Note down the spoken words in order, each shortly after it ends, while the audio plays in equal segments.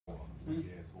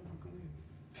Yes, over Glenn.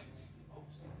 Oh,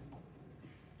 sorry.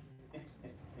 Let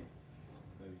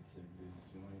me check this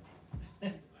joint.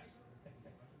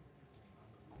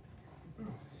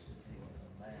 Should take one of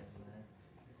them laughs, man.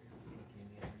 Look at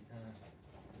me every time.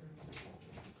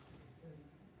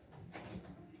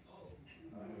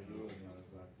 I know yours now,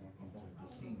 so I can't come from the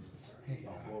Jesus. Hey,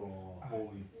 I wrote on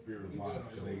Holy Spirit line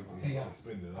today. They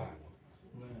suspended other one.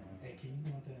 Hey, can you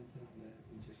go out there and tell them that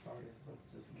we just started, so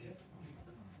just in case?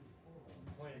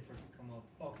 Waiting for it to come up.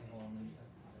 Okay, hold on.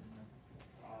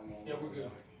 Yeah, we're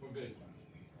good. We're good.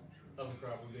 Other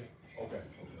crowd, we're good. Okay.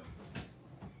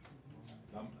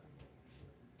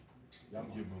 I'm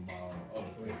giving them my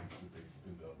other things if they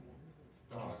spend the other one.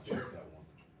 I'll check that one.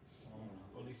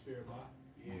 Holy Spirit lie.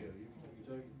 Yeah. You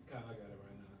take it? Kind of, I got it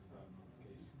right now. It's about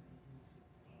notification.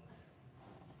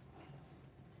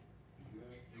 You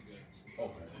good? You good.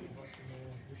 Okay.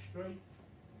 You're straight.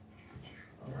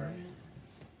 All right.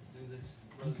 Let's do this.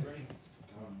 Brothers ready?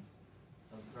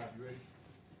 Other crowd, you ready?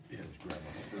 Yeah, let's grab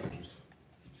my scriptures.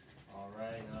 All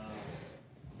right.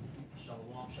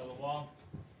 Shalom, shalom.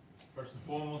 First and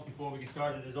foremost, before we get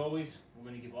started, as always, we're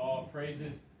going to give all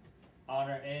praises,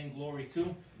 honor, and glory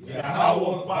to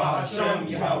Yahweh Ba'Hashem,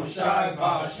 Yahawashi,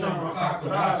 Ba'Hashem,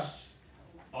 Rakakadash.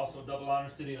 Also, double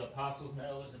honors to the apostles and the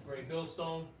elders of Great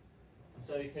Millstone. And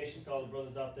salutations to all the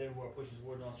brothers out there who are pushing his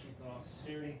word on truth and on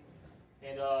sincerity.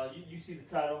 And you see the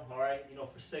title, all right?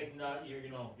 Forsake not your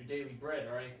daily bread,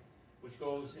 all right? Which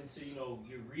goes into your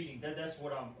reading. That's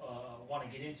what I want to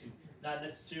get into. Not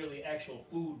necessarily actual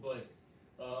food, but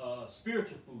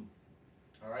spiritual food,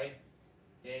 all right?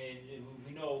 And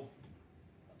we know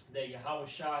that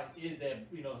Yahawashi is that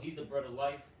he's the bread of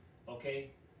life, okay?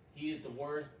 He is the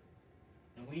word,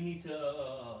 and we need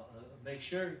to make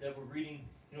sure that we're reading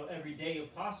every day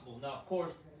if possible. Now, of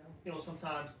course,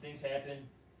 sometimes things happen.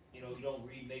 You don't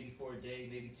read maybe for a day,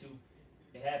 maybe two.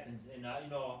 It happens, and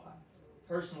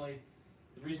personally,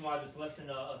 the reason why this lesson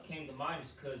came to mind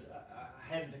is because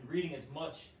I haven't been reading as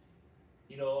much,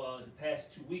 the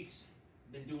past 2 weeks.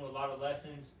 Been doing a lot of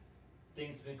lessons.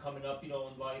 Things have been coming up, in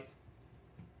life,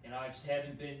 and I just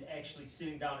haven't been actually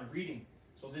sitting down and reading.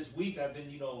 So this week I've been,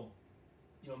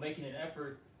 making an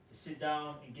effort to sit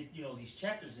down and get, these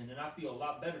chapters in, and I feel a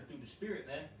lot better through the Spirit,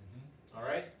 man. Mm-hmm. All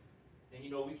right, and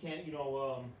we can't,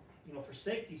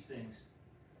 forsake these things.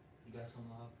 You got something,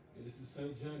 Bob? Yeah, this is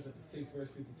St. John chapter 6, verse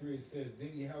 53. It says,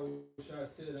 Then Yahawashi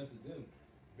said unto them,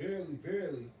 Verily,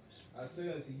 verily, I say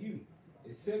unto you,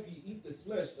 except ye eat the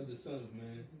flesh of the Son of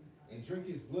Man, and drink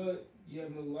his blood, ye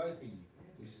have no life in you.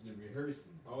 Which is to rehearse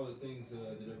all the things that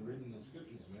are written in the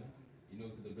scriptures, man.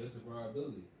 To the best of our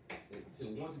ability. To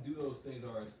want to do those things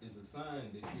is a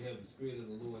sign that you have the Spirit of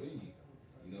the Lord in you.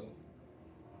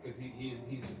 Because he's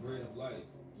the bread of life.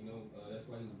 That's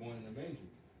why he was born in a manger.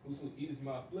 Whoso eateth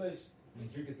my flesh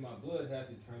and drinketh my blood hath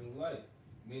eternal life.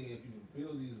 Meaning, if you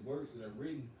fulfill these works that are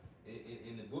written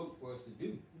in the book for us to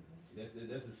do,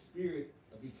 that's a spirit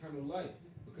of eternal life.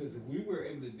 Because if we were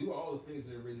able to do all the things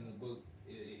that are written in the book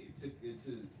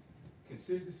to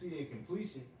consistency and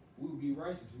completion, we would be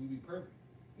righteous, we would be perfect.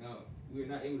 Now, we are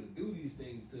not able to do these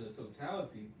things to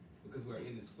totality because we're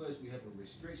in this flesh. We have a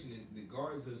restriction that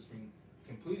guards us from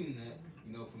completing that,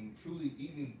 from truly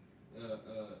eating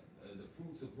the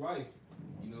fruits of life,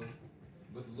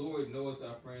 But the Lord knoweth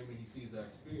our frame and he sees our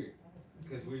spirit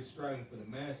because we're striving for the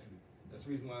mastery. That's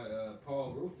the reason why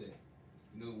Paul wrote that.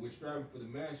 We're striving for the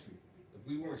mastery. If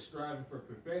we weren't striving for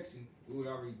perfection, we would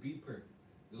already be perfect.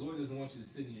 The Lord doesn't want you to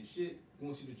sit in your shit. He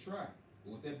wants you to try.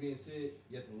 But with that being said,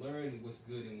 you have to learn what's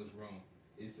good and what's wrong.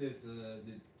 It says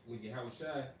that when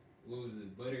Yahawashi, what was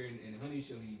it, butter and honey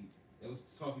shall he eat. That was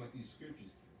talking about these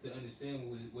scriptures to understand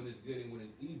what is good and what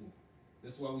is evil.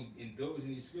 That's why we indulge in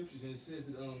these scriptures. And it says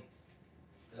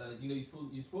that you're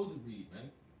supposed to read,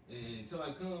 man. And until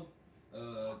I come,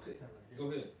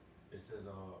 go ahead. It says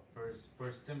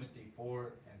First Timothy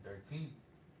 4:13.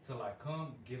 Till I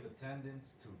come, give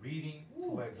attendance to reading,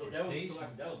 to exhortation.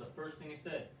 That was the first thing it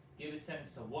said. Give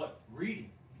attendance to what?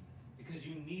 Reading. Because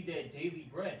you need that daily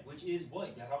bread, which is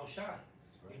what? Yahawashi.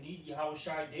 Right. You need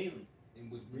Yahawashi daily.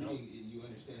 And with reading, you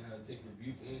understand how to take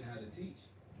rebuke and how to teach.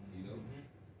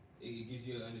 It gives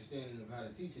you an understanding of how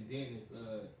to teach. And then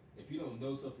if you don't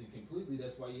know something completely,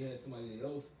 that's why you had somebody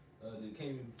else that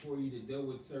came in before you that dealt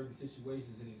with certain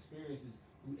situations and experiences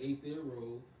who ate their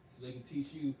role, so they can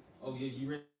teach you. Oh yeah, you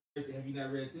read. Have you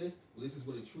not read this? Well, this is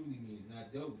what it truly means, and I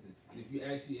dealt with it. And if you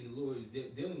actually, and the Lord is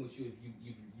dealing with you, if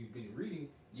you've been reading,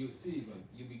 you'll see it. Like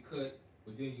you'll be cut,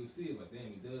 but then you'll see it. Like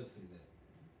damn, it does say that.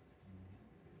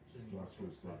 So I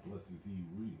should say, blessed is he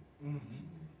reading.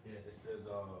 Yeah, it says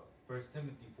 1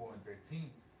 Timothy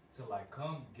 4:13. till I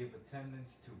come, give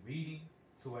attendance to reading,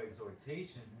 to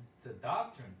exhortation, to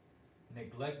doctrine.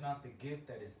 Neglect not the gift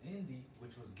that is in thee,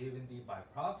 which was given thee by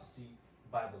prophecy,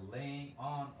 by the laying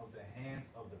on of the hands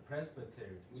of the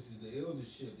presbytery. Which is the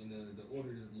eldership and the order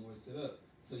that the Lord set up.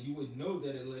 So you would know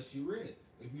that unless you read it.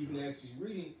 If you've been actually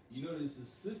reading, you know this is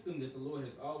a system that the Lord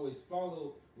has always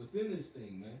followed within this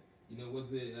thing, man. You know,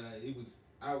 whether it was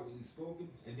outwardly spoken,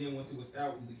 and then once it was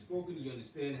outwardly spoken, you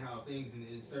understand how things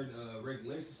in certain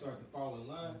regulations start to fall in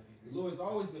line. The Lord's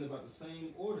always been about the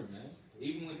same order, man.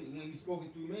 Even when He's spoken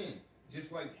through man.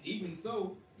 Just like, even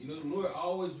so, you know, the Lord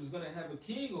always was going to have a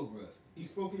king over us. He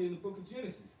spoke it in the book of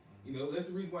Genesis. You know, that's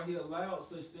the reason why He allowed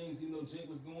such things, even though Jake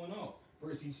was going on.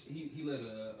 First, he let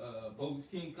a bogus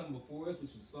king come before us,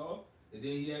 which was Saul. And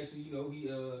then he actually, you know,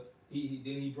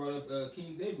 he brought up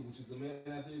King David, which is a man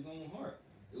after his own heart.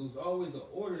 It was always an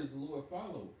order that the Lord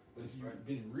followed. But if you've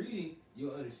been reading,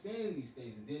 you'll understand these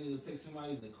things. And then it'll take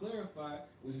somebody to clarify,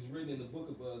 which is written in the book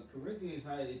of Corinthians,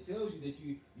 how it tells you that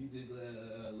you did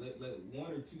let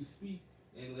one or two speak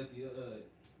and let the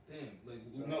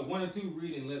one or two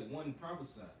read and let one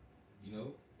prophesy. You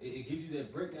know, it gives you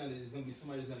that breakdown that there's going to be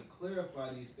somebody who's going to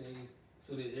clarify these things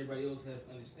so that everybody else has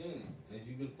understanding. And if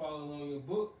you've been following along your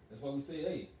book, that's why we say,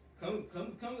 hey, come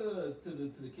to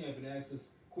the camp and ask us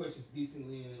questions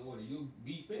decently and in order. You'll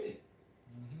be fed.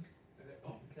 Mm-hmm.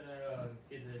 Can I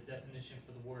get the definition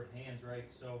for the word hands,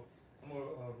 right? So I'm going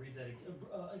to read that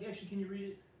again. Actually, can you read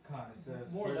it? It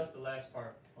says more or less the last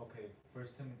part. Okay, 1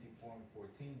 Timothy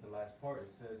 4:14, the last part, it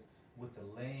says, with the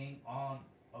laying on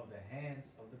of the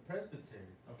hands of the presbytery.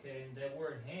 Okay, and that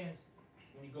word hands,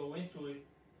 when you go into it,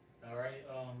 all right,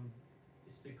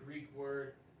 it's the Greek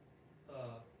word,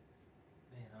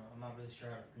 man, I'm not really sure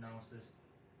how to pronounce this.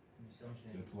 Let me see, I'm just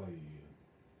gonna... Play,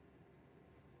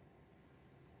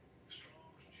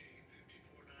 Strong's G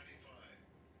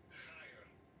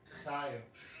 5495. Chayr.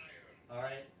 All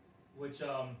right, which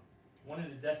one of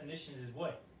the definitions is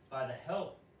what? By the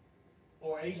help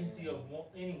or agency of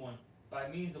anyone, by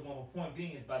means of one. Point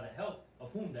being is by the help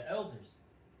of whom? The elders.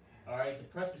 All right, the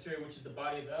presbytery, which is the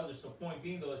body of the elders. So point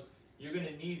being, though, is you're going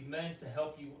to need men to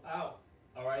help you out.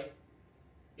 All right,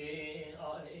 in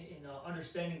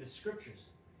understanding the scriptures.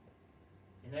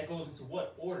 And that goes into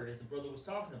what order, as the brother was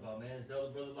talking about, man, as the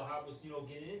other brother Lahab was,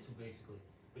 getting into basically.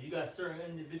 But you got certain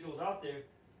individuals out there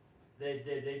that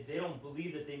they don't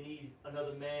believe that they need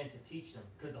another man to teach them,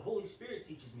 because the Holy Spirit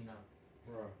teaches me now.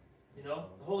 right.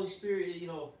 The Holy Spirit,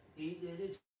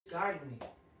 it's guiding me.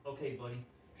 Okay, buddy,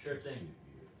 sure thing.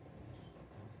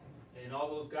 And all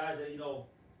those guys that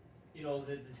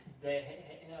that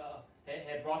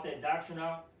had brought that doctrine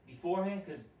out beforehand,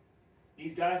 because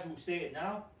these guys who say it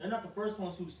now, they're not the first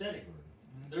ones who said it.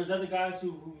 There's other guys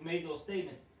who've made those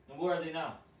statements, and where are they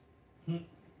now? Right.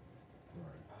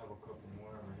 I have a couple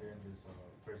more over here in this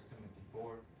 1 Timothy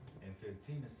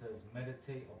 4:15. It says,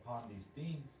 meditate upon these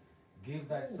things, give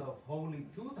thyself wholly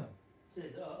to them. It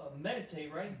says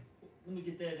meditate, right? Let me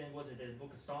get that in. Was it the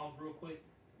book of Psalms real quick?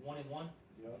 1 and 1.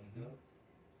 Yep.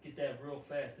 Get that real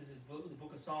fast. This is the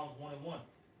book of Psalms 1 and 1.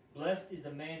 Blessed is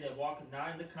the man that walketh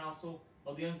not in the counsel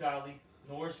of the ungodly,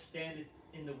 nor standeth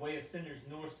in the way of sinners,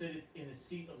 nor sitteth in the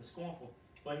seat of the scornful.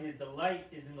 But his delight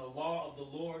is in the law of the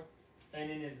Lord, and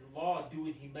in his law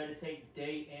doeth he meditate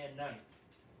day and night.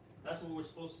 That's what we're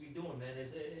supposed to be doing, man,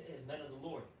 as men of the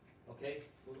Lord. Okay?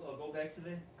 We'll go back to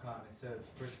that. It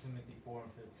says 1 Timothy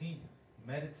 4:15.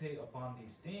 Meditate upon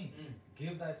these things,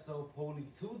 give thyself wholly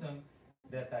to them,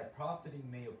 that thy profiting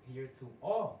may appear to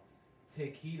all.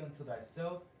 Take heed unto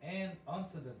thyself and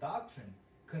unto the doctrine.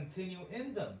 Continue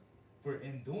in them, for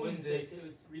in doing this...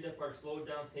 Read that part, slow it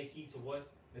down. Take heed to what?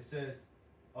 It says,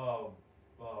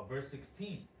 verse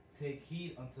 16, take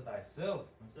heed unto thyself.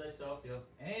 Unto thyself, yep.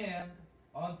 And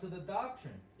unto the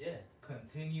doctrine. Yeah.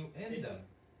 Continue in them.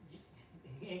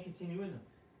 And continue in them.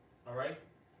 All right?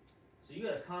 So you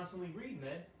got to constantly read,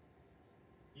 man.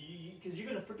 Because you're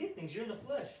going to forget things. You're in the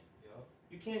flesh. Yep.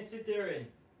 You can't sit there and,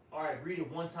 all right, read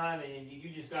it one time and you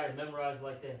just got to memorize it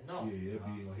like that. No. Yeah, it'll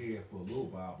be in your head for a little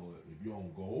while, but if you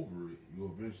don't go over it,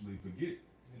 you'll eventually forget.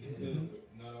 It says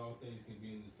not all things can be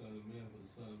in the Son of Man, but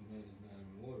the Son of Man is not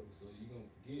immortal, so you're going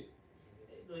to forget.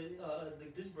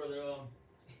 This brother,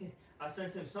 I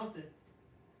sent him something,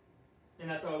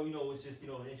 and I thought, it was just, an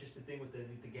interesting thing with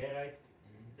the Gadites.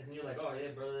 And then you're like, oh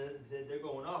yeah, brother, they're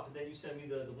going off. And then you sent me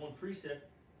the one precept,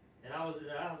 and I was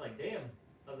like, damn.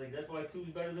 I was like, that's why 2 is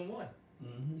better than 1.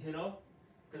 Mm-hmm.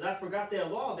 Because I forgot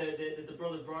that law that the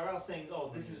brother brought out, saying,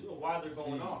 oh, this is why they're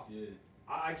going off. Yeah.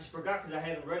 I just forgot because I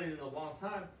haven't read it in a long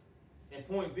time. And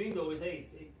point being though is, hey,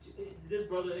 this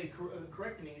brother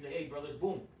corrected me. He's like, hey brother,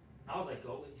 boom. I was like,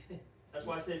 oh, That's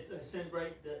why I said send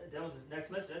right. That was his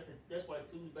next message. That's why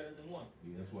 2 is better than 1.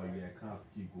 Yeah, that's why you gotta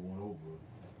constantly keep going over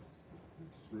the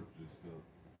scriptures to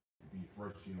be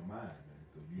fresh in your mind, man.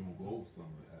 Because you don't go over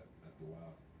something after a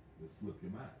while, it'll slip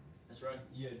your mind. That's right.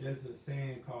 Yeah, there's a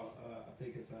saying called I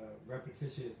think it's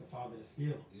repetition is the father of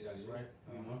skill. Yeah, That's right.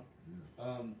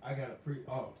 I got a I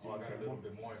got a little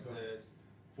bit more. It says,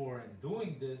 "For in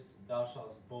doing this, thou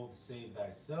shalt both save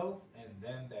thyself and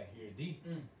them that hear thee."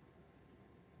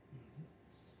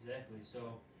 Exactly.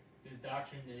 So this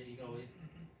doctrine that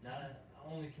not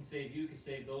only can save you, can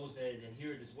save those that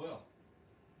hear it as well.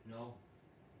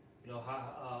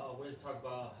 How where does it talk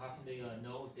about how can they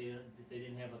know if they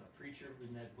didn't have like a preacher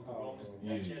in that book of Romans, the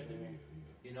 10th chapter?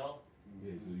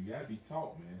 Yeah, so you gotta be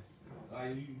taught, man.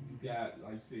 Like you got,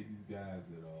 like you said, these guys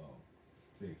that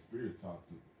say spirit talk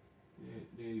to,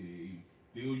 they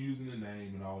still using the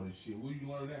name and all this shit. Where you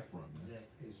learn that from, man?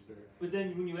 Exactly. But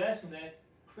then when you ask them that,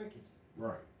 crickets.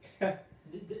 Right.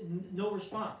 No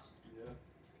response. Yeah.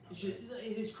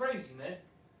 It's crazy, man.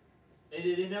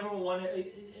 They never want to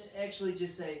actually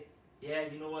just say, yeah,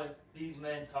 you know what? These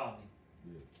men taught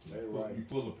me. Yeah. You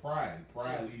full of pride.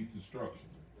 Pride leads to destruction.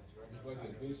 That's right. It's like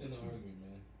a bitch in an argument,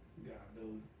 man. Yeah,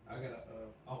 those. I got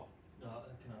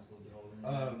Can I still get hold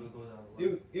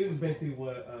of it was basically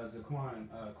what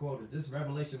Zaquan quoted. This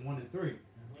Revelation 1 and 3.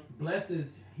 Blessed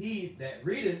is he that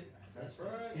readeth, That's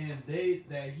right. and they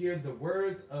that hear the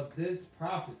words of this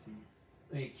prophecy,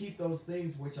 and keep those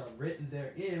things which are written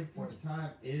therein, for the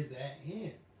time is at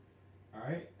hand. All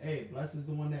right. Hey, blessed is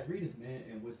the one that readeth, man,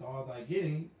 and with all thy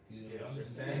getting, Get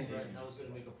Understanding. understanding. Right. And I was going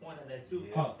to make a point on that too.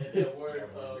 Oh. That word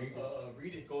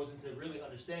readeth goes into really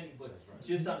understanding, but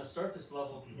just on the surface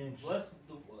level, blessed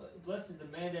is the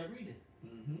man that readeth.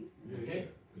 Yeah, Okay.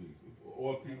 Yeah.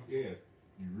 Or if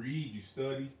you read, you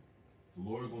study, the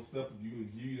Lord gonna step with you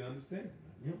and give you the understanding.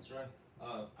 Yep. That's right.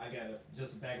 I got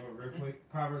just to back up real quick.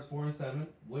 Proverbs 4 and 7.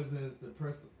 Wisdom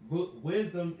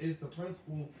is the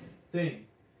principal thing.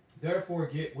 Therefore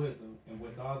get wisdom, and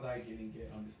with all thy getting, get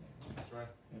understanding. That's right.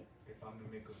 If I'm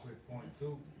gonna make a quick point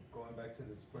too, going back to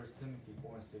this 1 Timothy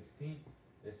 4 and 16,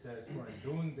 it says, "For in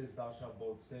doing this thou shalt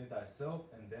both save thyself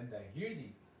and them that hear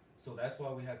thee." So that's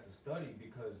why we have to study,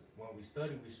 because when we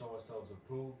study, we show ourselves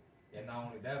approved, and not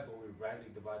only that, but we rightly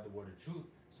divide the word of truth.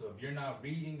 So if you're not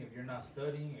reading, if you're not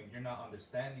studying, if you're not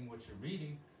understanding what you're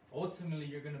reading, ultimately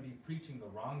you're gonna be preaching the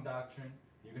wrong doctrine.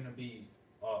 You're gonna be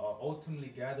ultimately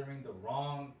gathering the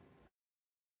wrong.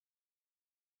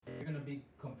 You're gonna be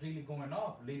completely going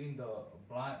off, leading the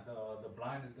blind. The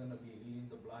blind is gonna be leading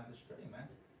the blind astray, man.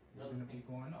 You're gonna be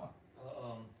going off.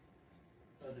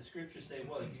 The scriptures say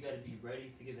what? You got to be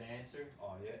ready to give an answer.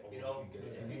 Oh yeah.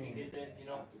 If you can get that,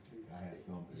 I had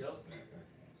something. Yep.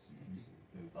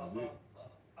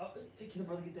 Can the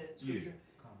brother get that scripture?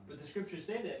 But the scriptures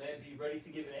say that, man, be ready to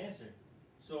give an answer.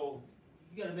 So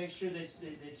you got to make sure that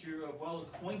you're well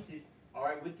acquainted, all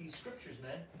right, with these scriptures,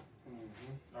 man.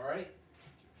 All right.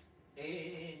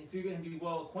 And if you're going to be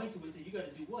well acquainted with it, you got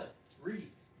to do what? Read.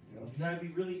 You got to be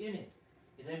really in it.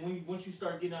 And then once you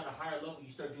start getting on a higher level,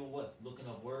 you start doing what? Looking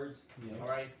up words, all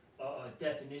right,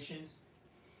 definitions.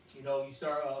 You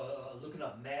start looking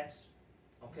up maps,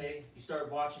 okay? You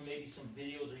start watching maybe some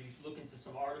videos, or you look into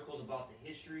some articles about the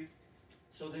history.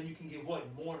 So then you can get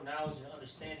what? More knowledge and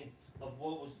understanding of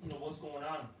what's going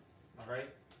on, all right?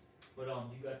 But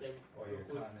you got that? Oh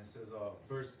yeah, it says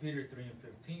 1 Peter 3 and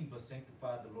 15, "But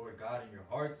sanctify the Lord God in your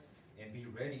hearts, and be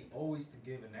ready always to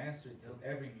give an answer to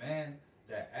every man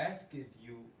that asketh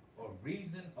you a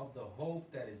reason of the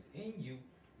hope that is in you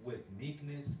with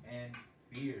meekness and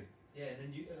fear." Yeah,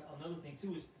 and then another thing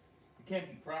too is you can't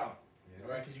be proud, Yeah.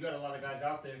 all right? Because you got a lot of guys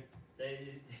out there that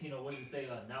what does it say?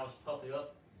 Knowledge puff it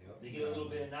up. Yep. They get a little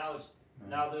bit of knowledge.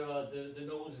 Now their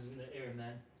nose is in the air,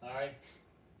 man. All right.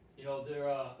 Their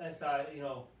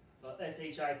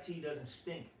SHIT doesn't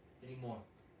stink anymore.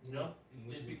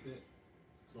 Just be that.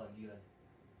 it's like you got.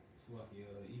 It's like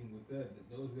even with that,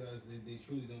 those guys they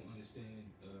truly don't understand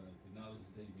the knowledge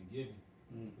that they've been given,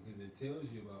 because it tells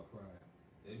you about pride.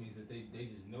 That means that they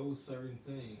just know certain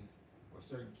things or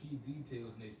certain key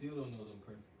details, and they still don't know them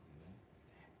perfectly.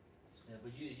 Yeah,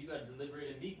 but you got to deliver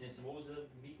it in meekness. And what was the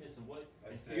meekness and what?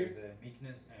 It And says fear.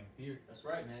 meekness and fear. That's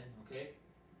right, man. Okay.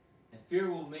 And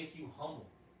fear will make you humble,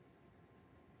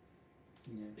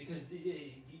 because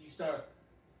you start.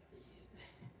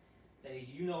 Hey,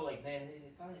 like, man,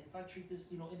 if I treat this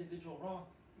individual wrong,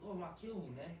 Lord might kill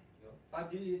me, man.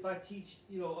 Yep. If I teach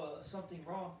something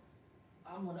wrong,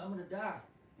 I'm gonna die.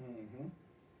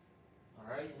 All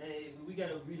right, and we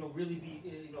gotta really be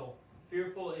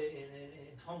fearful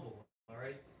and humble. All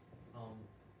right.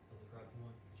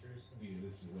 Yeah,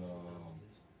 this is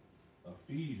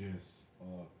Ephesians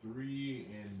 3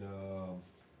 and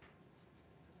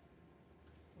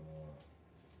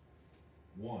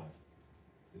 1.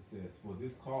 It says, "For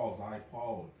this cause I,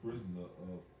 Paul, a prisoner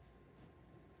of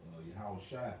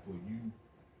Yahawashi, for you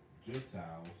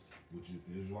Gentiles, which is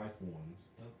the Israelite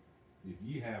foreigners, if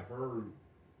ye have heard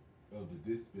of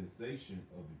the dispensation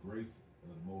of the grace of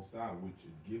the Most High, which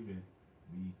is given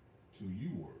me to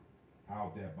you word,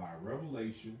 how that by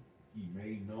revelation he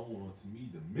made known unto me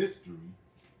the mystery,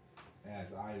 as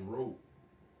I wrote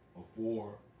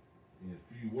afore in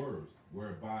few words,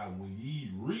 whereby when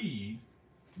ye read,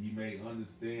 ye may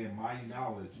understand my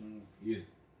knowledge is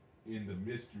in the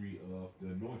mystery of the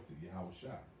anointed,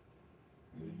 Yahawashi."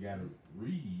 So you gotta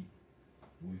read.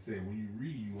 When you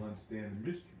read, you understand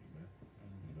the mystery, man.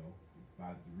 You know,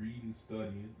 by reading,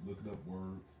 studying, looking up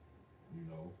words, you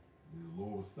know, the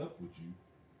Lord will sup with you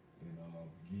and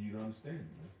give you the understanding,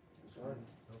 man. That's right.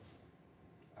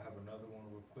 I have another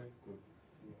one real quick.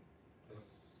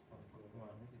 Let's, Come on,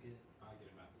 let me get it. I'll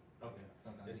get him out.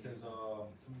 Okay. it says,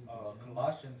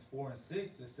 Colossians 4 and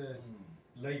 6, it says,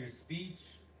 "Let your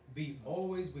speech be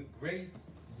always with grace,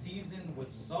 seasoned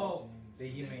with salt, that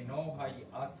ye may know how ye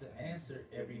ought to answer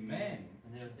every man."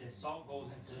 And there, salt goes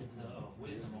into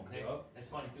wisdom, okay? Yup. It's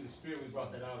funny, through the Spirit, we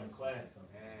brought that out in class.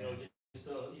 You know, just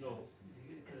you know,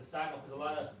 because aside because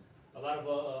a lot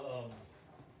of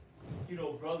you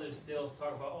know, brothers, they'll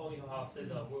talk about, oh, you know, how it says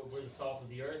we're the salt of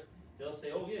the earth. They'll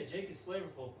say, oh yeah, Jake is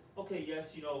flavorful. Okay,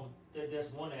 yes, you know,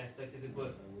 that's one aspect of it,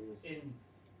 but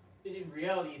in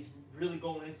reality, it's really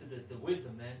going into the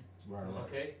wisdom, man. Right.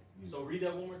 Okay. Yeah. So read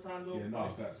that one more time, though. Yeah, no, I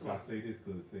say this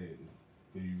because it said,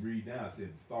 because you read down, it said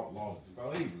the salt lost its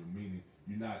flavor, meaning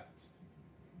you're not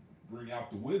bring out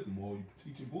the wisdom or you're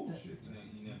teaching bullshit.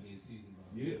 You're not being seasoned.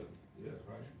 Yeah, yeah.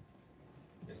 Right.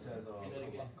 It says, Say that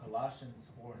again. Colossians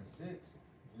 4 and 6,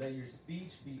 "Let your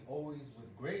speech be always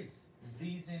with grace,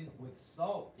 seasoned with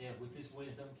salt, Yeah, with this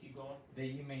wisdom, keep going. that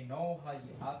ye may know how ye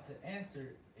ought to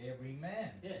answer every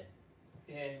man." Yeah,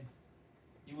 and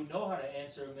you would know how to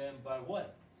answer a man by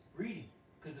what? Reading,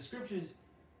 because the scriptures,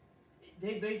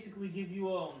 they basically give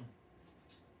you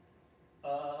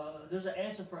there's an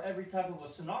answer for every type of a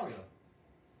scenario.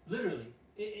 Literally,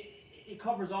 it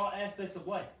covers all aspects of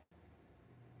life.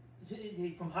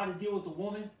 From how to deal with the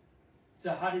woman,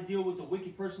 to how to deal with the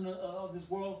wicked person of this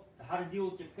world, to how to deal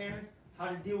with your parents, how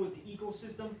to deal with the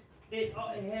ecosystem. It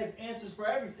has answers for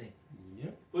everything.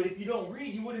 Yep. But if you don't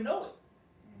read, you wouldn't know it.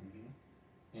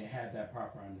 And have that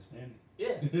proper understanding.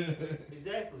 Yeah,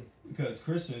 exactly. Because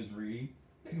Christians read,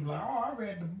 they can be like, "Oh, I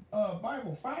read the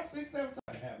Bible 5, 6, 7 times."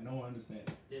 I have no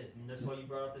understanding. Yeah, and that's why you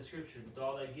brought out the scripture. With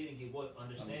all that getting, get what?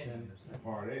 Understanding. And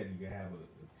part of that, you can have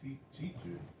a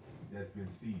teacher that's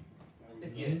been seasoned.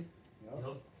 Yeah.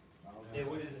 Yup. Yeah,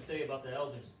 what does it say about the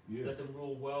elders? Yeah. Let them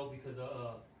rule well because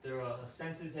their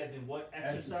senses have been what?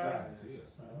 Exercised?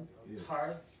 Yeah.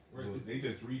 Hard? So they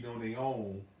just read on their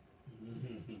own.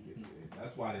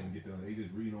 That's why they didn't get done. They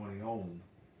just read on their own.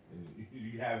 And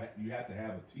you have to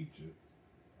have a teacher,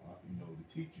 you know, to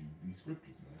teach you these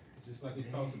scriptures, man. Just like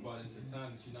it talks about, it's a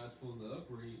time that you're not supposed to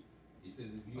upgrade. It says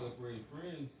if you upgrade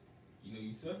friends, you know,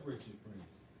 you separate your friends.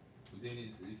 But then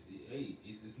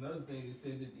it's another thing that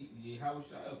says that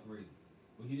Yahawashi upgraded,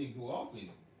 but he didn't go off in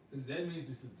it, because that means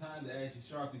it's a time to actually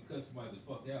sharply cut somebody the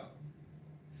fuck out.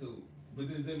 So, but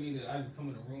does that mean that I just come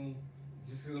in a room,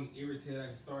 just because I'm irritated, I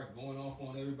just start going off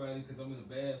on everybody because I'm in a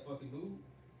bad fucking mood?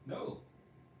 No,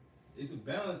 it's a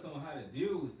balance on how to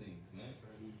deal with things, man.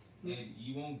 And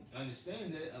you won't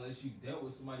understand that unless you dealt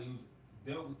with somebody who's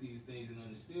dealt with these things and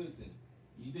understood them.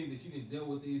 You think that you can deal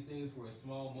with these things for a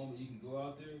small moment, you can go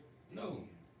out there? No.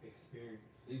 Experience.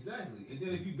 Exactly. And then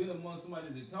if you've been among somebody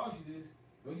that taught you this,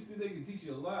 don't you think they can teach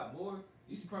you a lot more?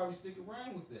 You should probably stick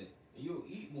around with that, and you'll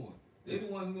eat more. They're the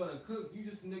one who's gonna cook. You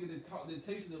just a nigga that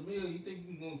tasted the meal. You think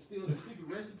you can steal the secret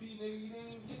recipe, nigga? You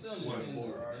didn't even get the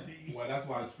understanding. Well, that's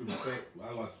why the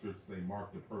scriptures say,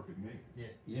 "Mark the perfect man." Yeah.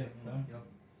 Yeah. Yep,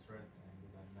 that's right.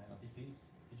 And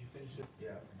Peace. Did you finish it?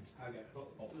 yeah. I got it.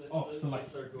 Let's So like,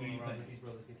 start do going you around think- with these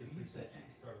brothers. Get their do you precepts.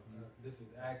 think- Start. This is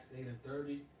Acts 8 and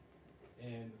 30,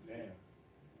 and Damn.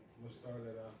 we'll start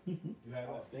at you I have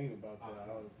was thinking about that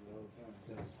all the whole time.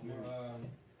 That's a spirit.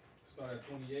 start at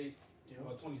 28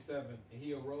 or 27, and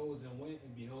he arose and went,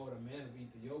 and behold, a man of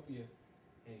Ethiopia,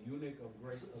 a eunuch of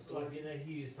great So like authority. in that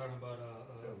he is talking about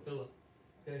Philip.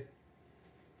 Okay.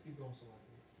 Keep going, so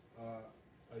like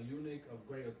A eunuch of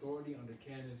great authority under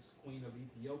Candace, queen of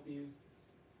Ethiopians,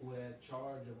 who had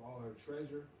charge of all her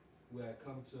treasure, who had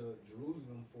come to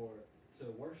Jerusalem to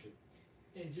worship.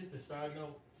 And just a side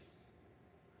note,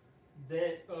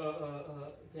 that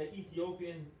that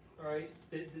Ethiopian, all right,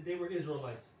 they were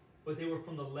Israelites. but they were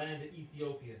from the land of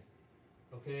Ethiopia.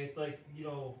 Okay, it's like, you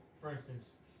know, for instance,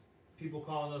 people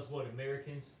calling us what,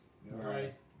 Americans,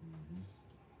 right? Mhm.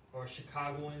 Or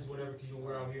Chicagoans, whatever, because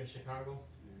we're out here in Chicago.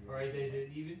 All right, they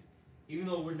even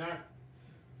though we're not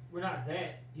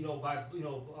that, you know, by, you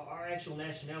know, our actual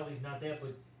nationality is not that,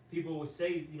 but people would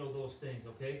say, you know, those things.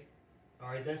 Okay, all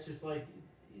right, that's just like,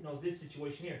 you know, this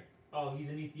situation here. Oh, he's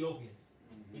an Ethiopian.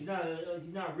 He's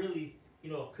not really, you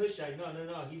know, a Cushite.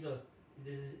 No. He's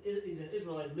an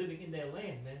Israelite living in that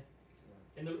land, man.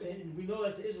 And we know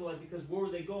that's an Israelite because where were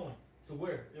they going? To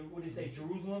where? What did they say?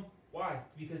 Jerusalem. Why?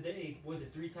 Because they, was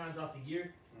it 3 times out the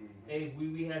year? Hey,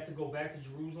 we had to go back to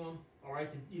Jerusalem. All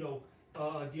right, to, you know,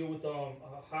 deal with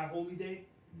High Holy Day.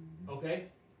 Okay.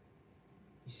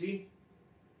 You see?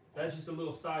 That's just a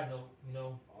little side note, you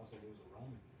know. Also, he was a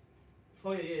Roman.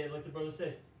 Oh yeah, like the brother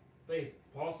said. Babe,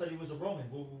 Paul said he was a Roman.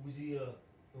 Was he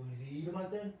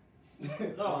Edomite then?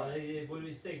 No, what did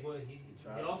he say? What he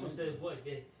also said what?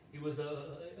 He was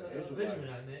a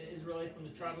Benjaminite, man, Israelite from the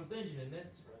tribe of Benjamin, man.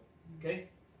 Okay.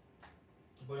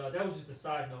 But that was just a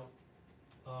side note.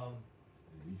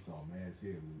 And Esau mad as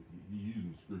hell. He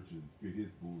using scripture to fit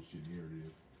his bullshit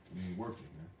narrative. It ain't working,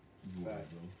 man. Keep going,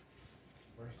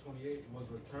 bro. Verse 28 was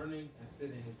returning and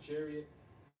sitting in his chariot,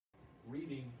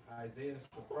 reading Isaiah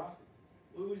the prophet.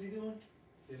 What was he doing?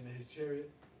 Sitting in his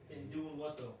chariot. And doing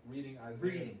what though? Reading Isaiah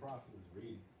Reading. the prophet.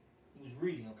 He was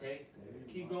reading, okay?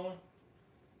 Keep going.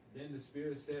 Then the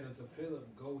Spirit said unto Philip,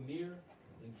 Go near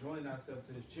and join thyself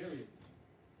to his chariot.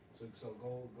 So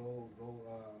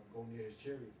go near his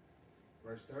chariot.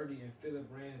 Verse 30, and Philip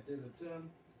ran thither to him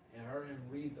and heard him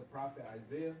read the prophet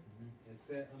Isaiah and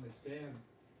said, Understand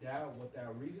thou what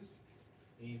thou readest?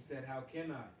 And he said, How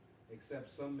can I,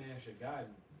 except some man should guide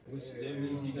me? Which that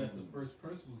means he got the first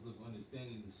principles of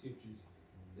understanding the scriptures,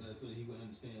 so that he would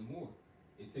understand more.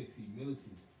 It takes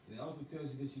humility, and it also tells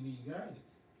you that you need guidance.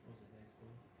 What was the next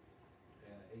one?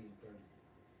 8 and 30.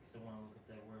 So I want to look up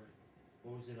that word.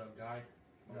 What was it? A guide?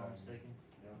 If I'm not mistaken.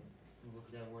 Yeah. Let me look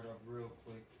that word up real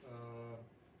quick.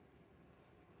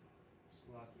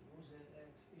 Slocky. What was that?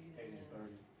 Acts 8 8 and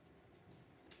 30.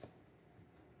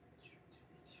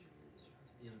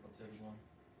 Yeah, about 31.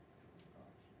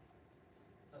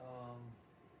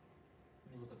 Let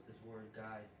me look up this word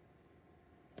guide.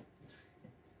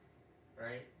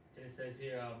 Right? And it says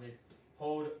here, it's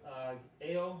hold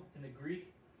ao in the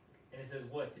Greek, and it says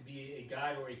what? To be a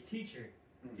guide or a teacher,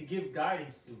 to give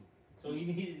guidance to. So he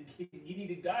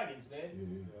needed guidance, man.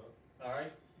 Yeah. All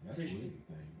right. That's To the sh- thing,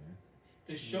 man.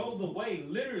 To show the way,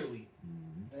 literally.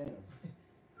 Mhm.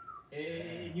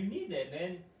 And you need that,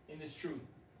 man, in this truth.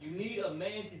 You need a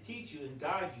man to teach you and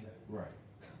guide you. Right.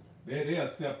 They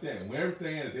accept that. When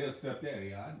everything is, they accept that.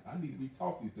 Hey, I need to be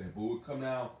taught these things. But when it come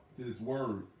down to this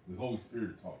word, the Holy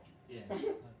Spirit taught you. Yeah.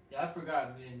 Yeah, I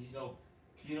forgot, man. You know,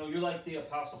 you're like the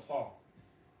Apostle Paul.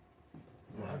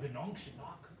 Have an unction,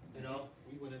 knock. You know?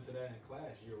 We went into that in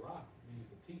class. Yirah means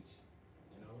to teach.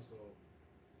 You know, so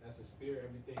that's the spirit.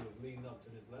 Everything is leading up to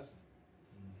this lesson.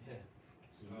 Yeah.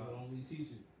 So you're the only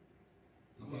teacher.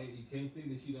 You can't think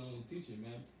that you're the only teacher,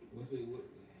 man.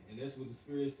 And that's what the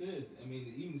Spirit says. I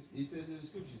mean, even it says in the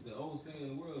scriptures, the old saying in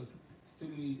the world is too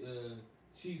many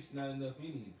chiefs, not enough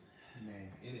Indians.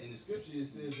 Man. In the scripture it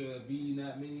says, be ye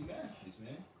not many masters,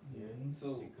 man. Yeah.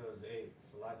 So Because, hey,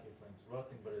 Salakia for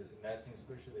interrupting, but in that same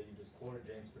scripture that you just quoted,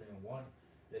 James 3 and 1,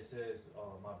 it says,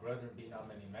 my brethren, be not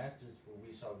many masters, for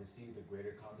we shall receive the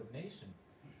greater condemnation.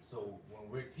 So when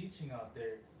we're teaching out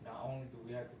there, not only do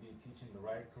we have to be teaching the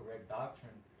right, correct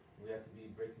doctrine, we have to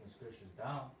be breaking the scriptures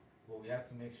down, but we have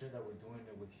to make sure that we're doing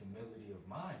it with humility of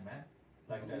mind, man.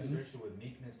 Like that scripture with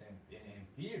meekness and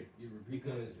fear. you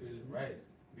Because, right,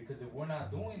 because if we're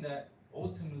not doing that,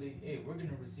 ultimately, hey, we're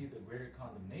going to receive the greater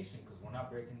condemnation because we're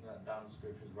not breaking down the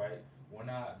scriptures, right? We're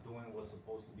not doing what's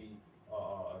supposed to be,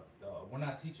 we're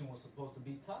not teaching what's supposed to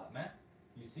be taught, man.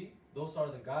 You see, those are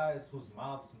the guys whose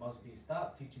mouths must be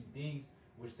stopped, teaching things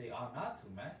which they ought not to,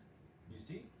 man. You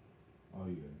see? Oh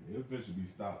yeah, they'll eventually be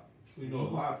stopped. You know,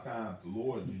 a lot of times the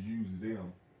Lord just uses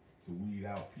them to weed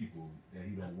out people that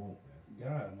He don't want, man.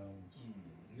 God knows.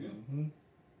 Yeah. Mm-hmm.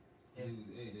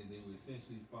 They were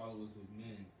essentially followers of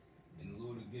men. And the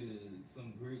Lord would get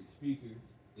some great speaker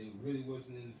that really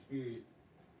wasn't in the spirit,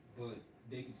 but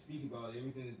they could speak about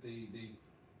everything that they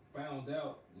found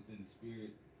out within the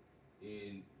spirit,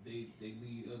 and they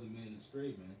lead other men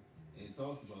astray, man. And it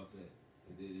talks about that.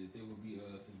 There will be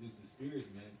seducing spirits,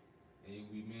 man. And it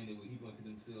will be men that will heap unto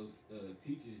themselves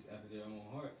teachers after their own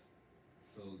hearts.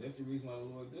 So that's the reason why the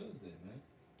Lord does that, man.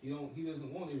 He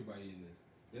doesn't want everybody in this.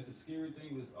 That's a scary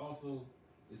thing, but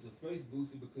it's a faith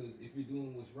booster because if you're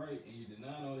doing what's right and you're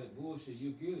denying all that bullshit,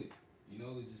 you're good. You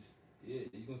know, it's just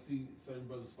you're gonna see certain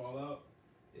brothers fall out.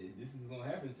 This is gonna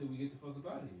happen until we get the fuck up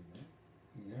out of here, man.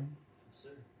 Yeah. Yes,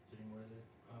 sir. Any more there?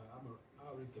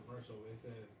 I'll read the verse over. It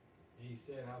says, and he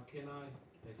said, how can I,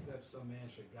 except some man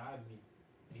should guide me?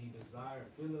 And he desired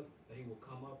Philip that he will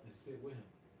come up and sit with him.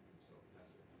 So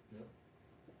that's it.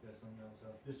 Got something else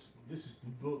up? This is the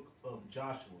book of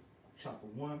Joshua, chapter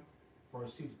 1,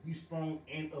 verse 6. Be strong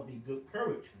and of a good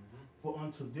courage, for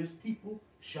unto this people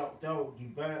shalt thou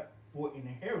divide for an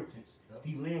inheritance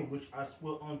the land which I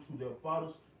swear unto their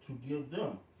fathers to give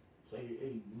them. Say,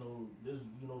 hey, this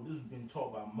has been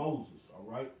taught by Moses, all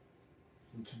right,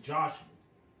 and to Joshua,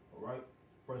 all right.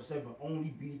 Verse 7. Only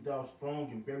be thou strong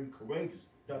and very courageous,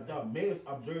 that thou mayest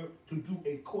observe to do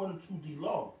according to the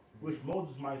law which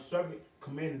Moses my servant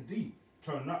commanded thee.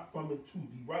 Turn not from it to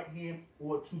the right hand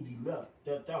or to the left,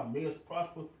 that thou mayest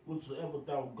prosper whatsoever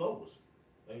thou goest.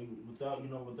 Hey, without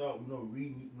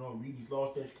reading these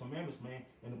laws, statutes, commandments, man,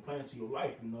 and the plan to your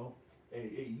life,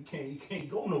 hey, you can't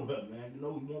go nowhere, man. You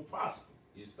won't prosper.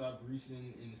 Yeah, stop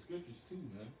reaching in the scriptures too,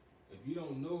 man. If you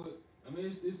don't know it, I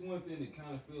mean, it's one thing to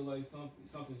kind of feel like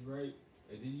something's right,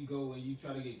 and then you go and you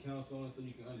try to get counsel on it so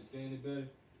you can understand it better.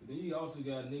 But then you also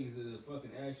got niggas that'll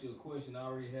fucking ask you a question,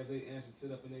 already have their answer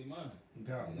set up in their mind.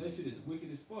 God. And that shit is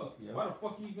wicked as fuck. Yep. Why the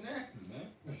fuck you even ask me, man?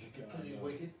 Because he's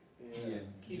wicked. Yeah,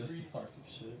 Keep just to reading. start some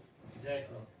shit.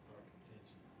 Exactly.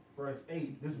 Verse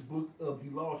 8. This book of the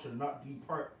law shall not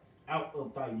depart out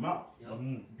of thy mouth. Yep.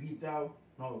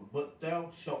 But thou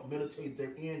shalt meditate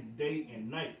therein day and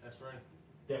night, That's right.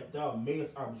 that thou mayest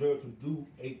observe to do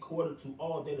according to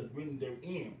all that is written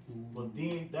therein. For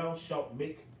then thou shalt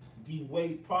make the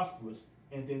way prosperous,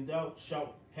 and then thou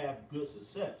shalt have good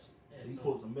success. Yeah, So you're so-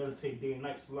 supposed to meditate day and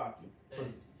night, Salakia.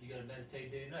 And you gotta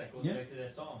meditate day and night. Goes Yeah. back to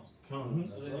that Psalms. Mhm.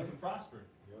 So that you can prosper.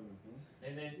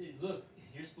 And then look,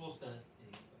 you're supposed to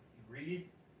read,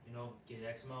 get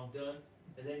X amount done,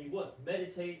 and then you what?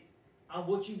 Meditate on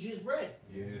what you just read.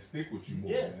 Yeah, it stick with you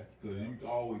more, Yeah. man. Because you can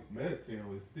always meditate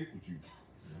on it, stick with you.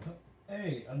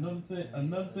 Hey, another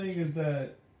thing is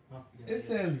that Yeah, it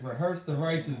says rehearse the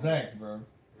righteous acts, bro.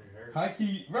 rehearse. How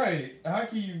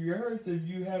can you rehearse if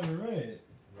you haven't read?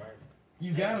 Right.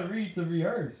 You gotta read to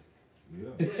rehearse. Yeah.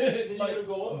 Yeah, then you Like- gotta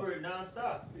go over it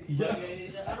nonstop. Yeah.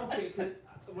 Like, I don't care, cause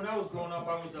when I was growing up,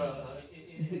 I was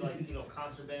in like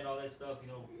concert band, all that stuff,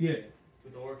 Yeah.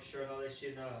 with the orchestra and all that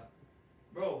shit.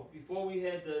 Bro, before we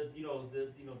had the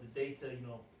day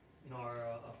to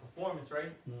our performance,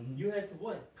 right? Mhm. You had to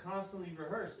what? Constantly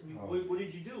rehearse. I mean, Oh. what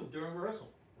did you do during rehearsal?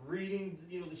 Reading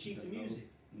the sheets of music.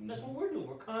 That's what we're doing.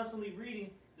 We're constantly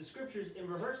reading the scriptures and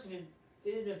rehearsing it,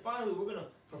 and then finally we're gonna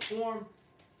perform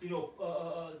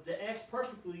the acts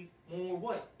perfectly when we're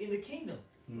what? In the kingdom.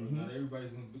 Mhm. Not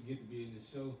everybody's gonna get to be in the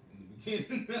show in the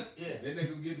beginning. Yeah. They're not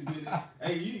gonna get to be in the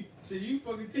Hey, you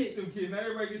fucking teach them kids. Not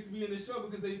everybody gets to be in the show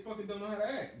because they fucking don't know how to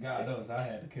act. God knows I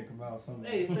had to kick him out some.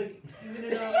 Hey, it's like even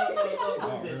in what is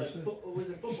it? real Like, shit. was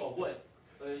it football? What?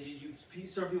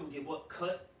 Certain people get what?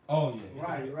 Cut. Oh yeah.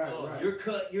 Right. You're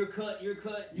cut. You're cut. You're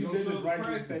cut. You You did don't this show right the to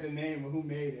say practice. the name of who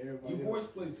made it. Everybody You else. horse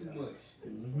play too much. Get the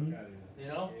Mhm. fuck out of here. You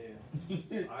know.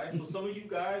 Yeah. All right. So some of you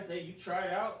guys, hey, you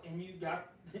tried out and you got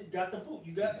the boot.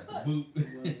 You got cut. Boot.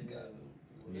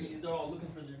 They're all looking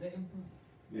for their name.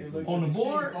 They look On at the sheet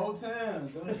board? Whole time.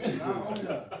 Not on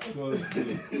that.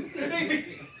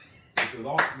 Because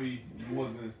ultimately you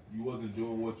wasn't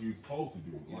doing what you were supposed to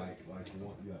do. Like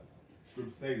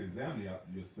scripture say to examine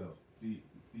yourself, see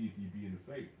if you be in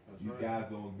the faith. That's These right. guys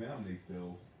don't examine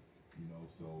themselves,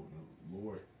 so the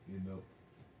Lord end up,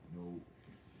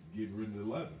 getting rid of the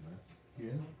leaven, man.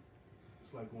 Yeah.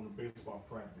 It's like going to baseball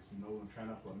practice, and trying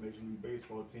out for a major league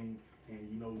baseball team,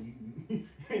 and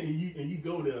you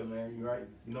go there, man, right?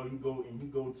 You go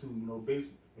to base,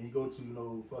 and you go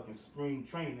to fucking spring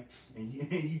training, and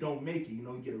you don't make it.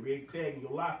 You get a red tag in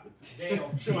your locker.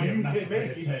 Damn. Showing you didn't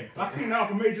make it. I seen that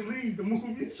for Major League, the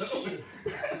movie, so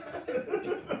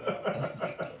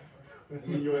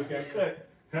when yours got cut,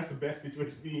 that's the best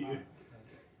situation to be in.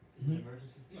 Is it an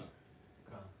emergency? No.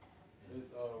 Okay.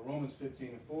 It's Romans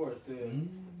 15:4. It says,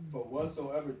 "For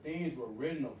whatsoever things were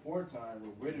written aforetime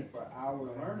were written for our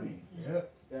learning,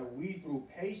 Yep. that we through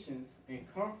patience and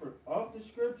comfort of the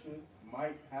scriptures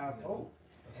might have hope."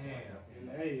 And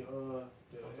hey, the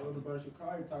Elder Brother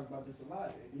Shakari talks about this a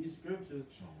lot. And these scriptures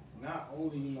not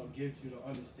only gives you the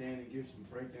understanding, gives you the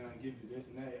breakdown, gives you this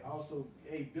and that, it also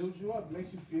builds you up,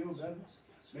 makes you feel better,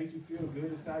 makes you feel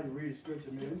good inside. You read the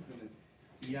scripture, man, we finna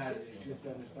be out of this, this,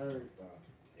 that, and the third.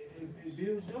 It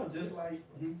builds you up, just like.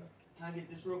 Can I get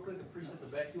this real quick? A precept to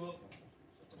back you up.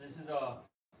 This is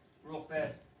real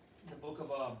fast. The book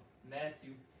of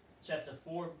Matthew, chapter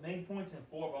 4, main points in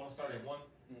 4, but I'm gonna start at 1.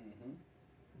 Mm-hmm.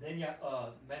 Then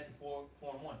Matthew 4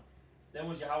 and 1. Then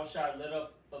was Yahawashi led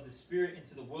up of the Spirit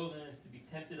into the wilderness to be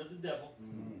tempted of the devil.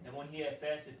 Mm-hmm. And when he had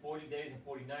fasted 40 days and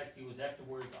 40 nights, he was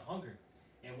afterwards a hunger.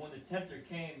 And when the tempter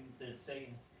came, that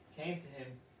Satan came to him,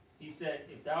 he said,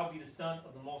 If thou be the Son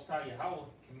of the Most High Yahweh,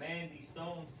 command these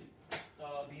stones to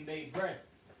be made bread.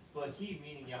 But he,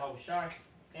 meaning Yahawashi,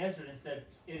 answered and said,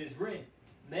 It is written,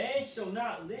 Man shall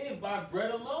not live by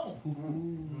bread alone,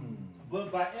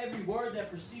 but by every word that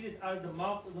proceeded out of the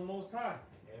mouth of the Most High.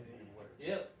 Every word.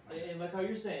 Yep, and like how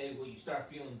you're saying, well, you start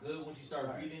feeling good once you start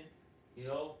Right. reading, you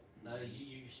know,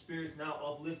 your spirit's now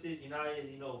uplifted. You're not,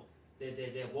 you know,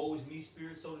 that woe is me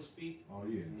spirit, so to speak. Oh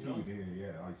yeah, You too. know? Then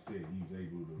yeah, like I said, he was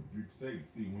able to rebuke Satan.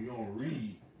 See, when you don't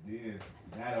read, then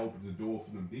that opens the door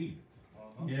for them demons.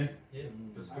 Uh-huh. Yeah. Yeah.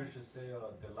 The scriptures say,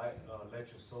 let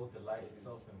your soul delight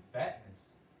itself in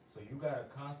fatness. So you gotta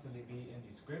constantly be in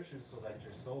these scriptures so that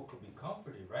your soul could be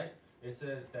comforted, right? It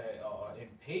says that in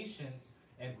patience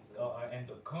and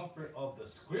the comfort of the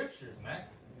scriptures, man.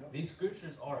 Yep. These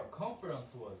scriptures are a comfort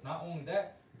unto us. Not only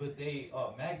that, but they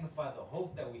magnify the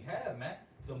hope that we have, man.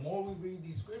 The more we read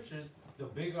these scriptures, the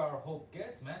bigger our hope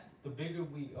gets, man. The bigger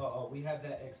we have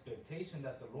that expectation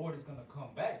that the Lord is gonna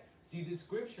come back. See, these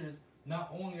scriptures,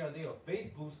 not only are they a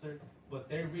faith booster, but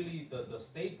they're really the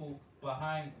staple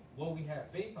behind what we have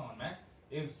faith on, man.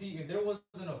 If there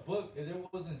wasn't a book, if there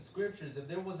wasn't scriptures, if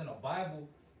there wasn't a Bible,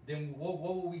 then what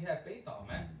would we have faith on,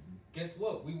 man? Guess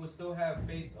what? We would still have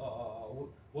faith.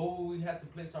 What would we have to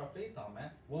place our faith on,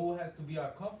 man? What would have to be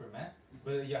our comfort, man?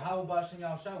 But Yahweh Shem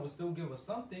Yahushua will still give us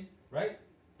something, right?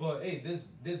 But hey,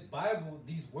 this Bible,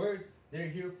 these words, they're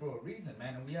here for a reason,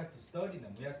 man, and we have to study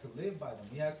them. We have to live by them.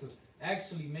 We have to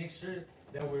actually make sure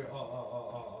that we're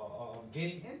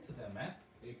getting into them, man.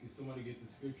 Hey, can somebody get the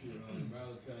scripture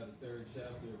Malachi, the 3rd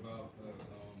chapter, about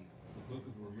the book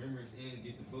of remembrance, and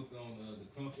get the book on the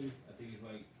comfort? I think it's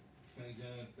like St.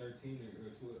 John 13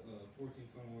 or 14,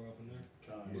 somewhere up in there.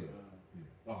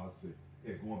 Yeah. Oh, I see.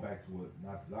 Yeah, going back to what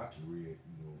Natsaki read,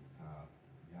 you know, how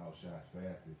Yahushua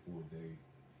fasted 4 days,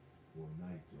 4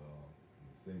 nights,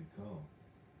 and Satan come.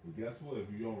 But guess what? If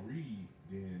you don't read,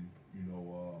 then, you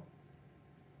know,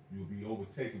 you'll be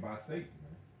overtaken by Satan,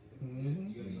 man.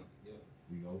 Mm-hmm. You gotta,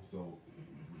 You know, so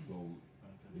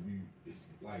if you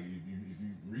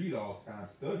read all the time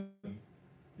studying,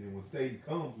 then when Satan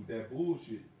comes with that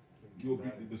bullshit, you'll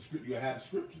have the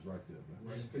scriptures right there, man.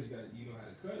 Right, because you know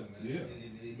how to cut them, man. Yeah.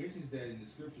 And it mentions that in the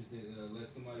scriptures that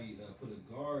let somebody put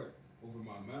a guard over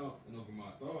my mouth and over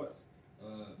my thoughts,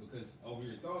 because over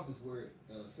your thoughts is where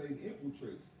Satan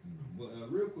infiltrates. Mm-hmm. But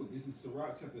real quick, this is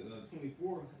Sirach chapter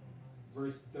 24,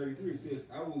 verse 33. It says,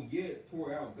 "I will yet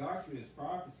pour out doctrine as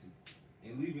prophecy,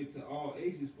 and leave it to all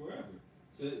ages forever."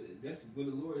 So that's what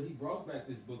the Lord, He brought back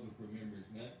this book of remembrance,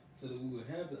 man, so that we will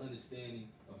have the understanding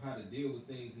of how to deal with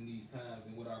things in these times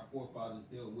and what our forefathers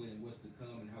dealt with and what's to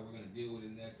come and how we're going to deal with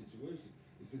it in that situation.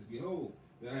 It says, "Behold,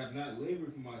 that I have not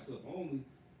labored for myself only,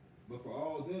 but for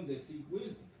all them that seek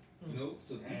wisdom." You know,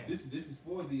 so this is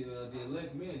for the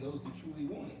elect men, those that truly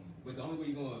want it. But the only way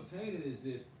you're going to obtain it is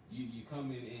if you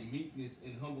come in meekness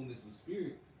and humbleness of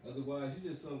spirit. Otherwise, you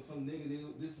just some nigga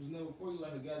that this was never for you,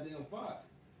 like a goddamn fox.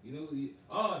 You know,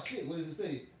 oh shit, what does it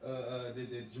say?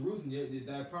 That Jerusalem,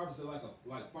 they prophets are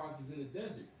like foxes in the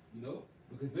desert. You know,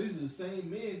 because these are the same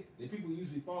men that people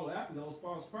usually follow after, those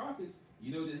false prophets.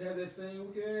 You know, that have that same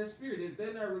wicked ass spirit.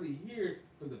 They're not really here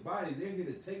for the body. They're here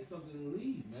to take something and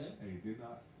leave, man. Hey, did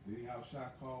Yahushua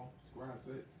call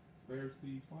scribes,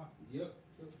 Pharisees, foxes? Yep.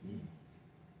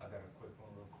 I got a quick one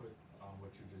real quick on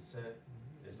what you just said.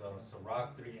 It's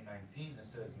Sirach 3:19. It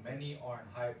says, "Many are in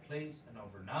high place and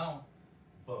of renown,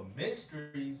 but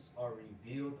mysteries are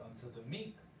revealed unto the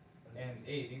meek." And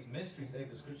hey, these mysteries, hey,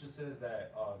 the scripture says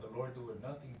that the Lord doeth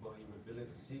nothing, but He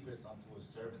revealeth the secrets unto His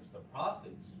servants, the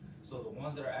prophets. So the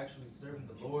ones that are actually serving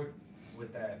the Lord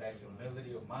with that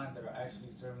humility of mind, that are actually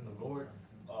serving the Lord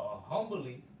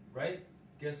humbly, right?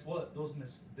 Guess what? Those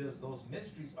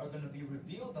mysteries are going to be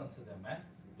revealed unto them, man.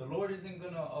 The Lord isn't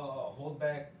going to hold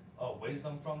back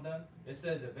wisdom from them. It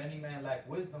says, "If any man lack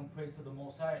wisdom, pray to the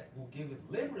Most High, who give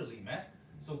it liberally," man.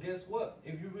 So guess what?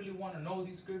 If you really want to know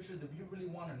these scriptures, if you really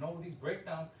want to know these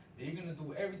breakdowns, then you're going to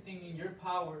do everything in your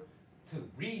power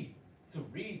to read, to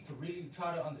really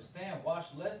try to understand,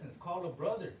 watch lessons, call a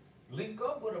brother, link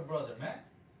up with a brother, man.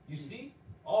 You see,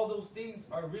 all those things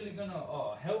are really going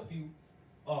to help you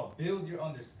build your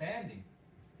understanding.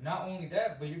 Not only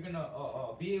that, but you're going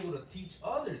to be able to teach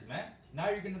others, man. Now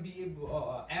you're going to be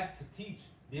able, apt to teach,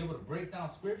 be able to break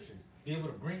down scriptures, be able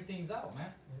to bring things out,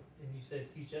 man. And you said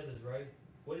teach others, right?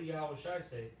 What did Yahawashi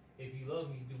say? if you love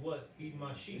me, do what? Feed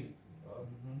my sheep.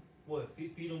 Mm-hmm. What?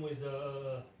 Feed them with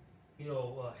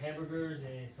hamburgers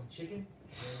and some chicken?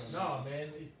 No, man.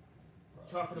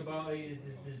 It's talking about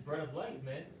this bread of life,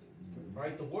 man.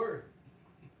 Right? The word.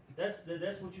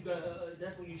 That's what you got.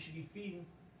 That's what you should be feeding.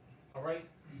 All right,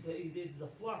 the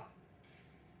flock.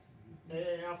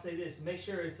 And I'll say this: make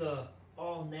sure it's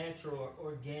all natural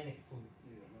or organic food.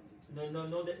 No,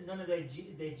 none of that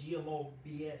GMO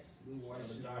BS. Little white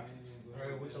shit, man. All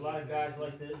right, which a lot of guys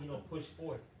like to push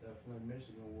forth. That Flint,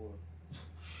 Michigan war.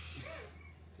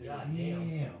 God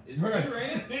damn. It's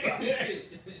ran.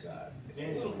 Shit. God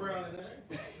A little brown in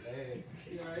there.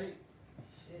 You alright?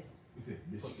 Shit. We said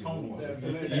Michigan Potomac. war. That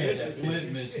Flint, Yeah, that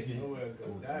Flint, Michigan. Nowhere to go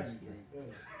die, you drink that.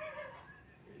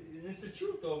 And it's the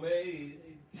truth, though, man.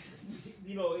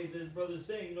 This brother's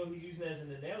saying, he's using that as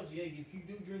an analogy. Hey, if you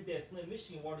do drink that Flint,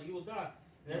 Michigan water, you'll die.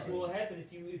 And that's what will happen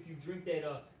if you drink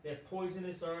that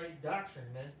poisonous, doctrine,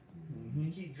 man. Mm-hmm.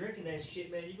 You keep drinking that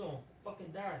shit, man, you're gonna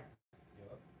fucking die.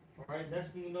 All right. Next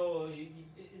thing you know,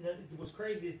 what's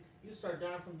crazy is you start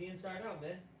dying from the inside out,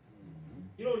 man.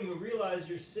 You don't even realize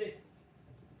you're sick.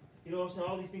 You know what I'm saying?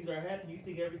 All these things are happening. You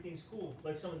think everything's cool.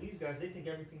 Like some of these guys, they think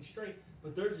everything's straight,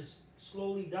 but they're just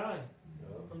slowly dying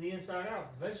from the inside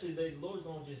out. Eventually, the Lord's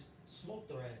gonna just smoke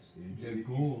their ass. Yeah, you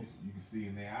can see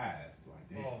in their eyes like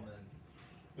that. Oh man.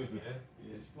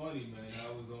 Yeah, it's funny, man.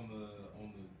 I was on the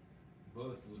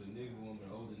bus with a nigga woman,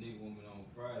 an older nigga woman on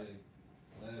Friday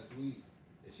last week,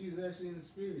 and she was actually in the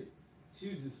spirit. She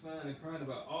was just sighing and crying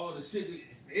about all the shit,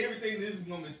 everything this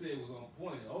woman said was on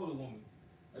point. The older woman,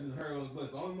 I just heard her on the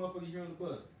bus. The only motherfucker you hear on the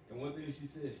bus. And one thing she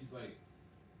said, she's like,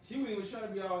 she wasn't even trying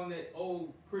to be all in that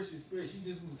old Christian spirit. She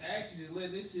just was actually just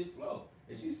letting this shit flow.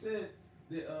 And she said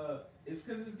that it's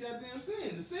because it's goddamn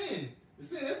sin. The sin,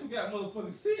 that's what got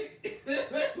motherfuckers sick.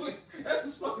 That's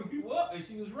what's fucking people up. And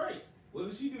she was right.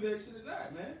 Whether she do that shit or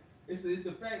not, man. It's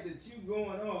the fact that you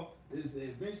going on is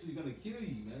eventually gonna kill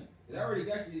you, man. It already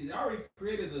got you. It already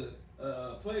created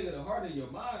a plague of the heart in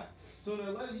your mind. Sooner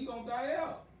or later, you gonna die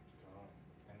out.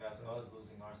 And that's us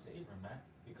losing our Savior, man.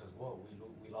 Because what?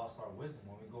 We lost our wisdom.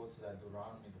 When we go to that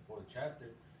Deuteronomy, the 4th chapter,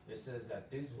 it says that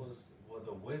this was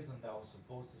the wisdom that was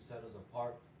supposed to set us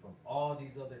apart from all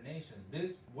these other nations.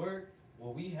 This word,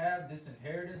 what we have, this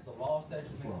inheritance, the law,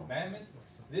 statutes, and commandments,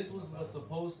 this was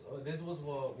supposed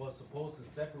to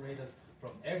separate us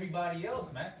from everybody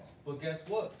else, man. But guess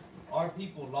what? Our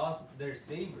people lost their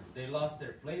savor. They lost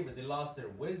their flavor. They lost their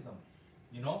wisdom.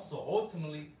 So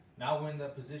ultimately, now we're in the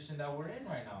position that we're in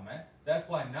right now, man. That's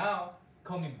why now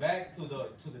coming back to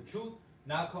the truth,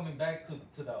 now coming back to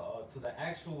the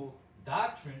actual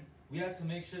doctrine, we have to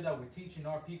make sure that we're teaching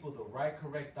our people the right,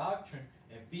 correct doctrine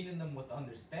and feeding them with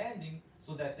understanding,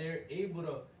 so that they're able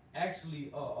to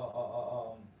actually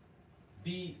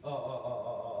be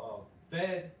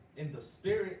fed in the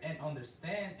spirit and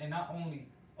understand, and not only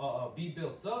be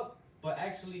built up, but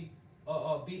actually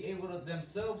be able to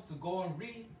themselves to go and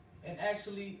read and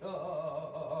actually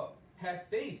have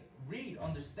faith, read,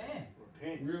 understand.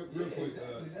 Real quick,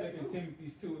 exactly. 2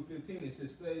 Timothy 2:15, it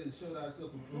says, study to show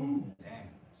thyself approved. Damn.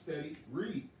 Study,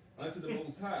 read unto the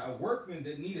Most High, a workman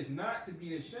that needeth not to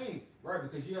be ashamed, right?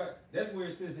 Because that's where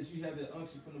it says that you have the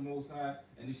unction from the Most High,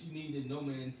 and that you need that no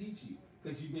man teach you.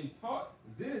 Because you've been taught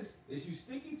this that you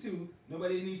sticking to.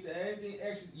 Nobody needs to add anything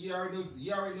extra. You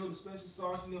already know the special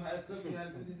sauce. You know how to cook. You know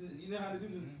how to do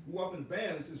this. Walk in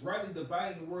balance. It's rightly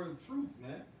dividing the word of truth,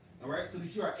 man. All right, so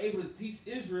that you are able to teach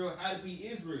Israel how to be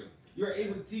Israel. You are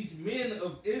able to teach men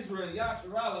of Israel and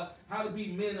Yasharallah how to be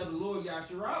men of the Lord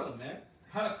Yasharallah, man.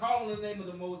 How to call on the name of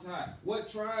the Most High. What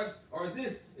tribes are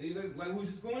this? Like we was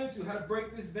just going into, how to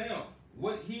break this down.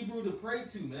 What Hebrew to pray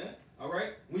to, man. All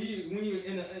right, when you're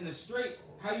in a straight,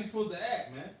 how you supposed to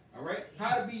act, man. All right,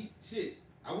 how to be shit.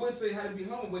 I wouldn't say how to be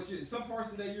humble, but some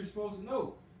parts of that you're supposed to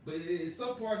know. But it's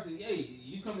some parts that, hey,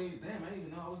 you come in, damn, I didn't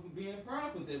even know I was being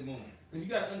prideful at that moment. Because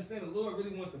you got to understand the Lord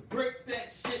really wants to break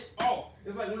that shit off.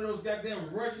 It's like one of those goddamn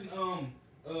Russian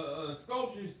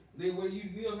sculptures where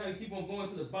you know how you keep on going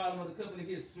to the bottom of the cup and it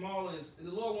gets smaller. And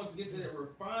the Lord wants to get to that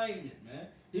refinement, man.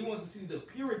 He wants to see the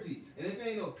purity. And if there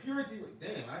ain't no purity,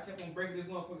 damn, I kept on breaking this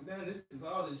motherfucker down. This is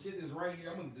all the shit that's right here.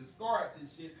 I'm going to discard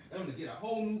this shit. I'm going to get a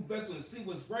whole new vessel and see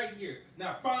what's right here.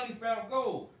 Now I finally found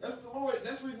gold. That's the Lord.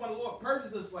 That's the reason why the Lord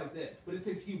purges us like that. But it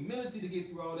takes humility to get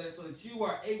through all that so that you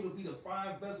are able to be the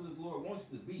fine vessel that the Lord wants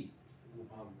you to be. Can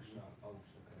I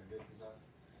get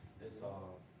this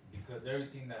out? It's because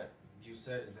everything that you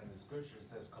said is in the scripture. It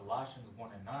says Colossians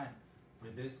 1:9. For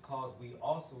this cause we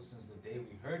also, since the day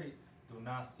we heard it, do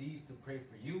not cease to pray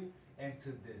for you and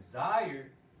to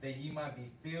desire that ye might be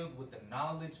filled with the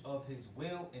knowledge of his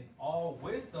will in all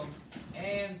wisdom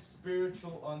and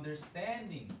spiritual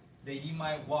understanding, that ye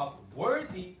might walk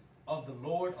worthy of the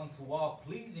Lord unto all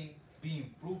pleasing, being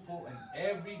fruitful in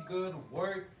every good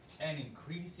work and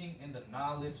increasing in the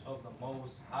knowledge of the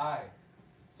Most High.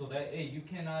 So that, hey, you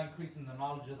cannot increase in the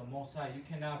knowledge of the Most High. You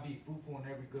cannot be fruitful in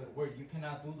every good work. You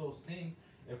cannot do those things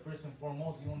if first and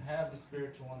foremost you don't have the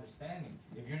spiritual understanding.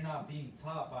 If you're not being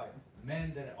taught by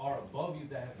men that are above you,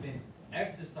 that have been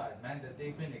exercised, man, that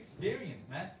they've been experienced,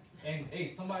 man. And hey,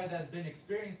 somebody that's been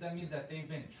experienced, that means that they've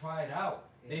been tried out.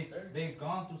 They've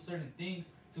gone through certain things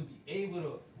to be able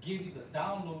to give you the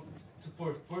download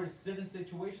for certain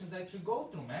situations that you go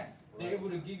through, man. They're able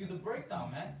to give you the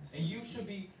breakdown, man. And you should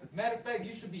be, matter of fact,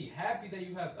 you should be happy that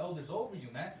you have elders over you,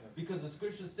 man. Because the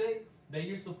scriptures say that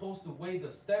you're supposed to weigh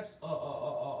the steps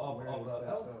of the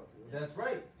elder. That's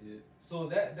right. Yeah. So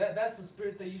that's the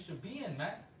spirit that you should be in,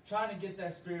 man. Trying to get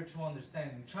that spiritual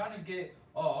understanding. Trying to get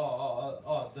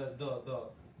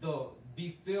the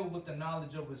be filled with the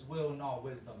knowledge of his will and all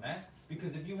wisdom, man.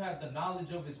 Because if you have the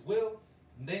knowledge of his will,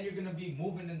 then you're going to be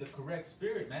moving in the correct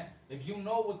spirit, man. If you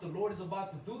know what the Lord is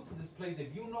about to do to this place,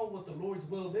 if you know what the Lord's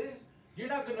will is, you're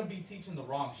not going to be teaching the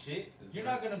wrong shit. You're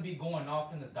not going to be going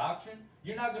off in the doctrine.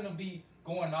 You're not going to be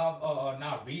going off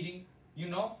not reading, you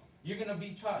know. You're going to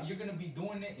be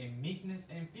doing it in meekness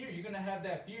and fear. You're going to have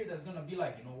that fear that's going to be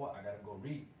like, you know what, I got to go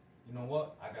read. You know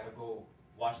what, I got to go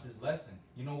watch this lesson.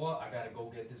 You know what, I got to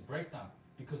go get this breakdown.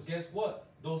 Because guess what?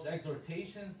 Those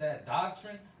exhortations, that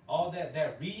doctrine, all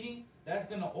that reading, that's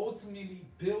going to ultimately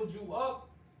build you up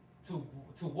to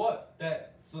what?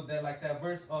 So that like that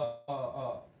verse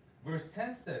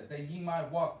 10 says, that ye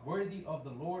might walk worthy of the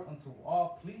Lord unto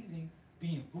all pleasing,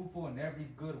 being fruitful in every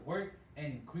good work and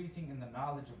increasing in the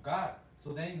knowledge of God.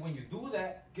 So then when you do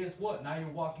that, guess what? Now you're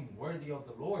walking worthy of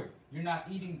the Lord. You're not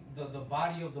eating the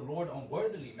body of the Lord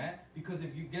unworthily, man. Because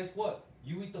if you, guess what?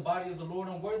 You eat the body of the Lord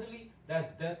unworthily, that's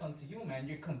death unto you, man.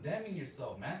 You're condemning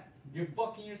yourself, man. You're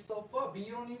fucking yourself up and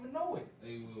you don't even know it.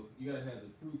 Hey, well, you gotta have the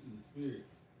fruits of the spirit.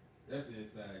 That's the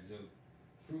inside joke.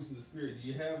 Fruits of the spirit. Do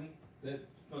you have them? That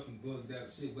fucking bugged out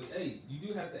shit. But hey, you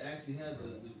do have to actually have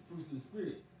the fruits of the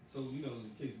spirit. So, you know, in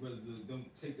case brothers don't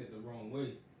take that the wrong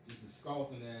way, just as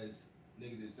scoffing as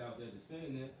nigga that's out there that's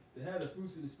saying that, to have the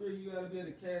fruits of the spirit, you gotta be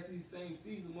able to cast these same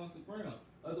seeds amongst the ground.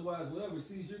 Otherwise, whatever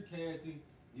seeds you're casting,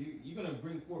 you're gonna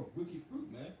bring forth wicked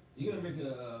fruit, man. You're gonna make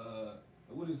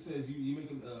what it says, you make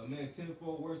a man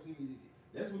tenfold worse than you.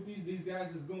 That's what these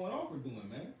guys is going off for doing,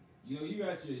 man. You know, you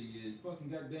got your fucking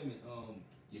goddamn it,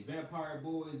 your vampire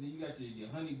boys, then you got your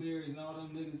honey berries and all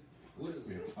them niggas. What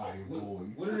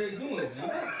are they doing, man?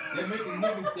 They're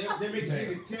making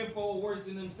niggas tenfold worse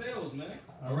than themselves, man.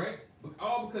 All right, but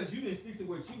all because you didn't stick to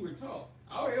what you were taught.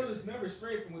 Our elders never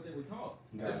strayed from what they were taught.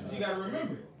 That's what you gotta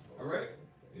remember. All right.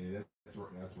 Yeah, that's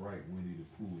right. Winnie the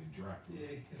Pooh and Dracula.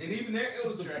 Yeah. And even their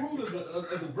elders approved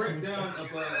of the breakdown of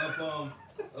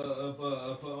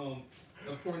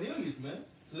Cornelius, man.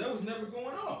 So that was never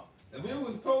going on. If it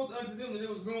was told unto them that it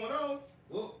was going on,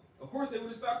 well, of course they would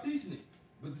have stopped teaching it.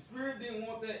 But the Spirit didn't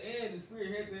want that, and the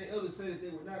Spirit had their elders say that they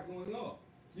were not going on.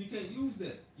 So you can't use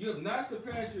that. You have not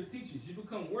surpassed your teachers. You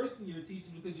become worse than your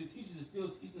teachers because your teachers are still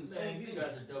teaching the same thing. These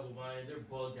guys are double-minded. They're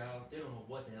bugged out. They don't know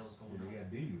what the hell's going on. They got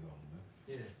demons on them, man.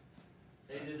 Yeah.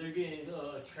 They're getting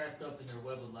trapped up in their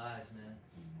web of lies, man.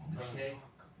 Okay?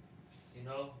 You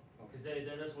know? Because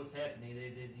that's what's happening.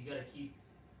 You got to keep,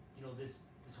 you know, this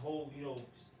whole, you know,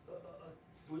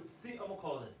 I'm going to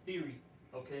call it a theory.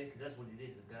 Okay, because that's what it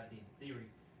is, a goddamn theory.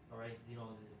 All right, you know,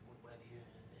 web here,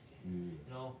 you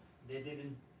know, they've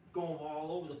been going all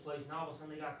over the place. Now all of a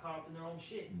sudden they got caught up in their own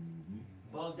shit,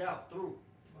 bugged out, through,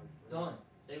 done.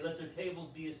 They let their tables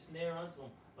be a snare unto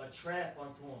them, a trap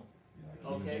unto them.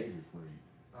 Okay,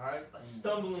 all right, a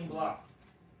stumbling block.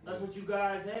 That's what you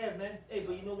guys have, man. Hey,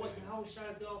 but you know what?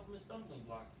 Yahawashi got off from a stumbling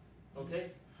block.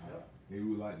 Okay. They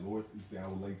were like, Lord, he said, I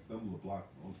would lay stumbling blocks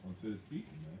onto his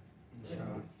people, man.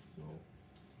 Yeah. So.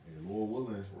 Hey, Lord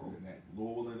willing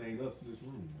ain't us in this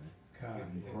room, man. God,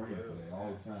 be praying for that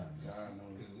all the time. God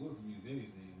knows. Because the Lord can use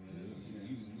anything, man.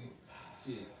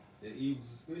 Shit. That evil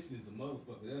suspicion is a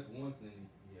motherfucker. That's one thing.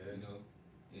 Yeah. You know.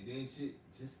 And then shit,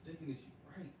 just thinking that you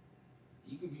right.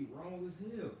 You could be wrong as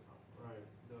hell. Right.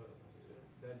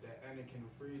 That Anakin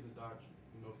Frieza doctrine.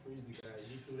 You know, Frieza guy,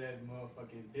 he threw that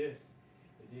motherfucking disc.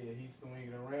 And then he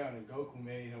swinging around and Goku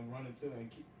made him run into him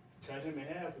and cut him in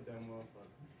half with that motherfucker.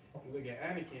 You look at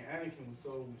Anakin. Anakin was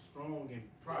so strong and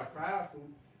prideful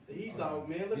that he thought,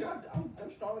 man, look,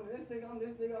 I'm stronger than this nigga. I'm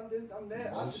this nigga. I'm this. I'm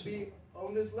that. I should be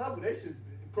on this level. They should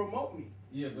promote me.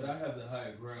 Yeah, but I have the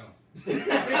higher ground.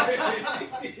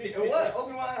 And what?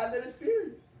 Obi-Wan had that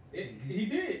experience. He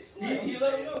did. He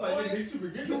let him know, like, did you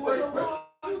forget the first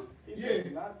person? He said, "Do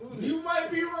not do this." You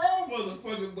might be wrong,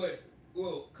 motherfucker, but,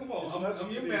 well, come on,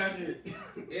 I'm your master,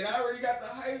 and I already got the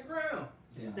higher ground.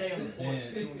 Stay on the porch.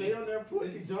 Stay on that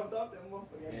porch. He jumped off that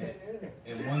motherfucker.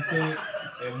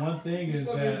 And one thing is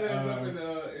Fuck his ass up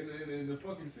that in the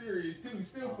fucking series too. He's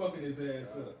still fucking his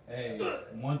ass up. hey,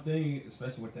 one thing,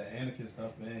 especially with that Anakin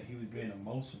stuff, man, he was being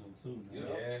emotional too, man.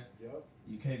 Yeah. Yep.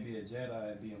 You can't be a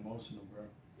Jedi and be emotional, bro.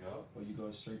 Yup. Or you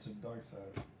go straight to the dark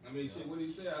side. I mean, shit. What did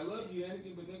he say? I love you,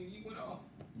 Anakin, but nigga, you went off.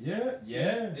 Yeah.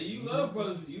 And you love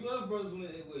brothers. You love brothers when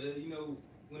you know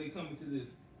when they come into this.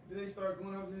 Then they start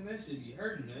going off, and that shit be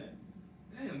hurting, man.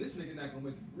 Damn, this nigga not gonna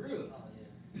make it for real. Oh,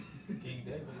 yeah. King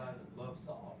David loved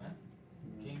Saul, man.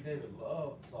 King David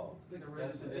loved Saul. I think I read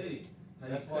it today. How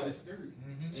That's he why cut his skirt.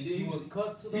 Mm-hmm. And then he was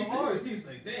cut to the He heart. said, he's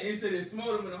like, damn. He said it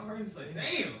smote him in the heart. He was like,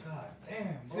 damn. God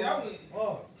damn, bro. See, I went,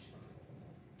 Oh,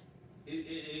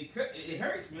 it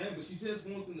hurts, man. But you just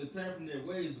want them to turn from their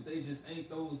ways, but they just ain't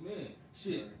those men.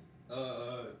 Shit.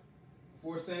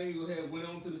 Before Samuel had went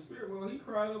on to the spirit world, he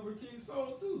cried over King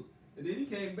Saul too. And then he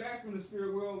came back from the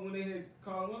spirit world when they had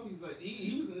called him up. He was like,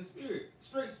 he was in the spirit,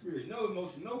 straight spirit, no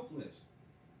emotion, no flesh.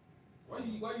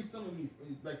 Why you summon me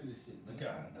back to this shit, man?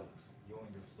 God knows. you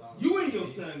and your son. You and your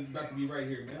son about to be right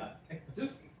here, man.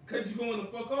 Just cause you going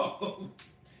to fuck off.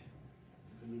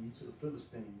 Lead you to the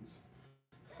Philistines.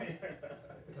 God damn,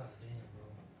 bro.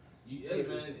 Hey,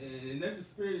 man, and that's the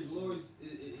spirit of the Lord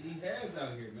he has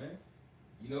out here, man.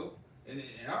 You know? And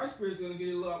our spirit's gonna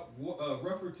get a lot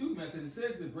rougher too, man, because it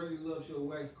says that brotherly love shall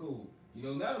wax cold. You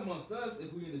know, not amongst us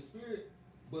if we in the spirit,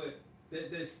 but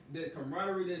that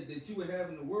camaraderie that you would have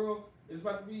in the world is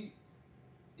about to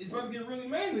get really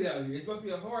manly out here. It's about to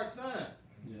be a hard time.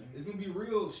 Yeah. It's gonna be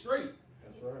real straight.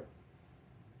 That's right.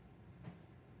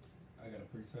 I got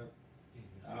a precept.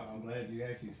 I'm glad you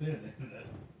actually said that.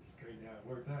 It's crazy how it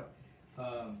worked out.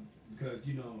 Because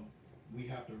we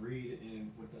have to read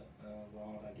and with the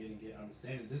all I get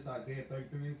understanding. This is Isaiah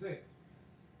 33:6.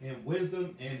 And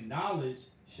wisdom and knowledge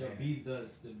shall be the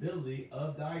stability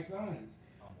of thy times,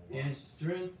 and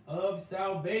strength of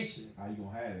salvation. How you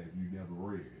gonna have it if you never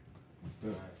read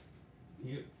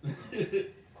it? Yep.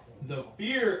 The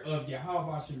fear of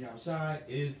Yahawashi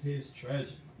is his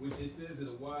treasure. Which it says that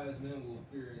a wise man will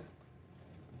fear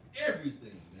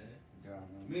everything, man.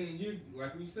 Meaning you,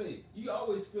 like we say, you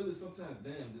always feel it sometimes.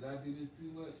 Damn, did I do this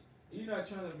too much? And you're not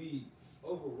trying to be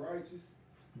over righteous,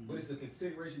 but it's a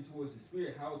consideration towards the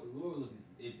spirit. How would the Lord look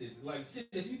at this? Like shit,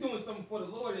 if you're doing something for the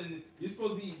Lord and you're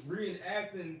supposed to be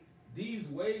reenacting these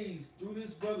ways through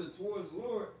this brother towards the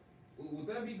Lord, would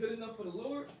that be good enough for the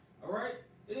Lord? All right,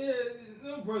 yeah,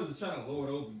 no brother's trying to lord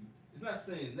over you. It's not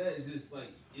saying that. It's just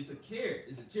like it's a care.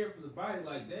 It's a care for the body.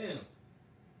 Like damn,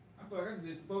 I feel like I just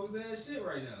did some bogus ass shit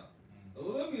right now.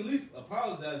 Well, let me at least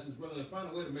apologize to his brother and find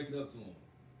a way to make it up to him.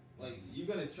 Like you're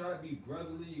gonna try to be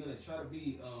brotherly. You're gonna try to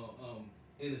be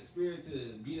in the spirit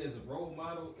to be as a role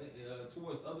model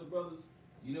towards other brothers.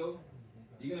 You know,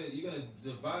 you're gonna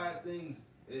divide things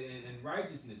in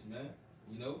righteousness, man.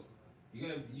 You know, you're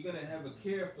gonna have a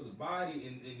care for the body,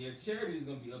 and your charity is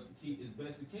gonna be up to keep as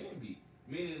best it can be.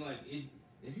 Meaning, like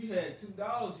if you had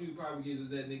 $2, you'd probably give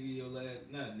that nigga your last,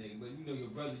 not a nigga, but your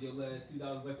brother your last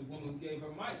 $2, like the woman who gave her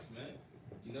mics, man.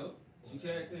 You know, she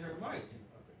cashed in her mics.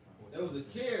 That was a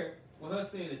care for her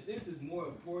saying that this is more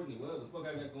important than what the fuck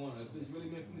I got going on. If it's really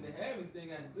meant for me to have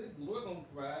anything after this, the Lord gonna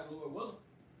provide, Lord willing.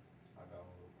 I got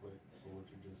one real quick for what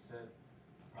you just said.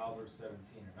 Proverbs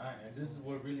 17:9. And this is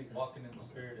what really walking in the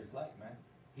spirit is like, man.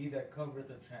 He that covereth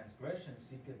the transgression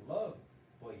seeketh love,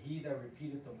 but he that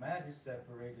repeateth the matter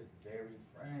separated very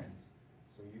friends.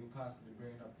 So you constantly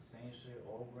bringing up the same shit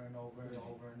over and over and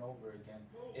over and over again.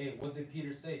 Hey, what did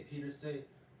Peter say? Peter said,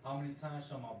 how many times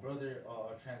shall my brother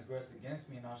transgress against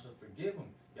me and I shall forgive him?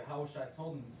 Yahawashi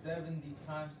told him 70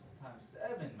 times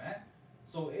 7, man.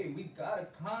 So, hey, we gotta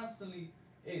constantly,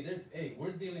 we're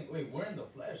in the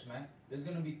flesh, man. There's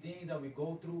gonna be things that we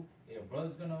go through. Hey, a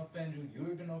brother's gonna offend you,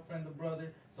 you're gonna offend the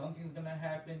brother, something's gonna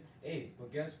happen. Hey,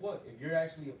 but guess what? If you're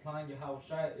actually applying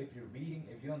Yahawashi, if you're reading,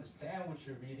 if you understand what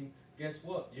you're reading, guess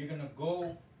what? You're gonna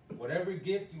go, whatever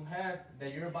gift you have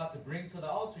that you're about to bring to the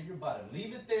altar, you're about to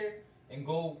leave it there and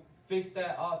go fix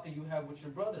that out that you have with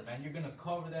your brother, man. You're gonna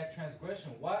cover that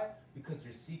transgression. Why? Because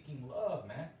you're seeking love,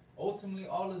 man. Ultimately,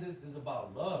 all of this is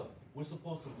about love. We're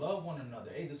supposed to love one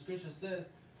another. Hey, the scripture says,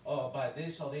 by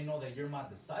this shall they know that you're my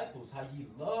disciples, how ye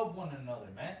love one another,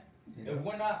 man. Yeah. If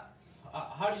we're not,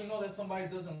 how do you know that somebody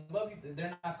doesn't love you?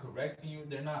 They're not correcting you,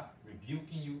 they're not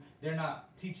rebuking you, they're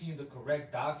not teaching you the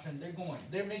correct doctrine.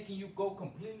 They're making you go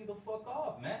completely the fuck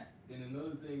off, man. And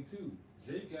another thing too,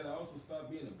 Jake gotta also stop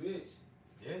being a bitch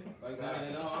Yeah. Like,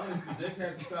 in all honesty, Jake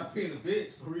has to stop being a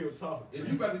bitch. Real talk. If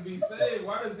you about to be saved,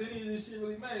 why does any of this shit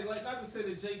really matter? Like, not to say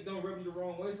that Jake don't rub you the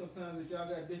wrong way sometimes if y'all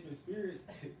got different spirits,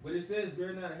 but it says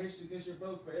bear not a hatred against your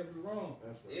brother for every wrong.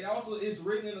 That's right. It also is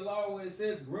written in the law where it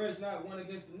says grudge not one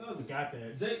against another. Got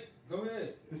that. Jake, go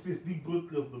ahead. This is the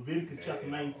book of Leviticus, chapter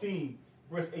 19,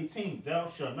 verse 18. Thou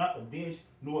shalt not avenge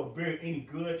nor bear any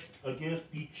grudge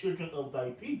against the children of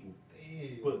thy people.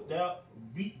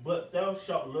 But thou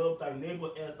shalt love thy neighbor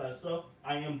as thyself.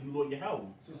 I am the Lord Yahweh.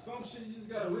 So some shit you just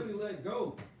gotta really let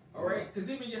go. Alright? Because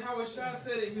even Yahawashi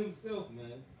said it himself,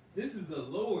 man. This is the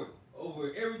Lord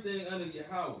over everything under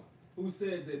Yahweh, who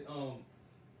said that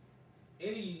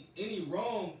any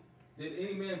wrong that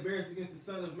any man bears against the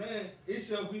Son of Man, it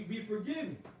shall be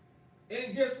forgiven.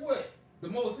 And guess what? The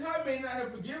Most High may not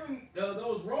have forgiven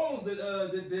those wrongs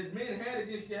that men had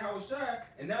against Yahawashi,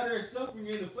 and now they're suffering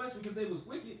in the flesh because they was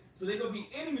wicked. So they're gonna be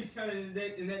enemies counted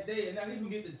in that day, and now he's gonna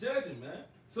get the judging, man.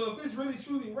 So if it's really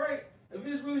truly right,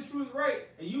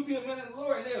 and you be a man of the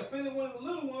Lord, and they offended one of the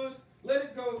little ones, let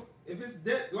it go. If it's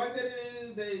that like that at the end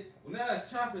of the day, well, now it's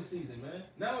chopping season, man.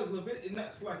 Now it's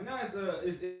Leviticus.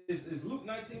 It's Luke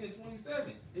 19 and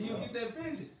 27, and you'll get that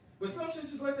vengeance. But some shit,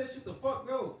 just let that shit the fuck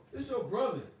go. It's your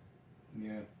brother.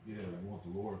 Yeah. Yeah, you want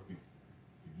the Lord to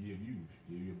forgive you,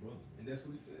 forgive your brother. And that's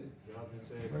what he said. Y'all been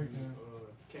saying Right,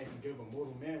 can't forgive a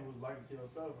mortal man who's like to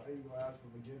yourself. How you gonna ask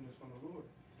for forgiveness from the Lord?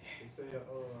 It say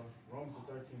Romans the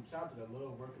 13th chapter that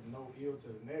love worketh no ill to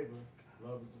his neighbor.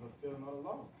 Love is to fulfill not the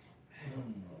law.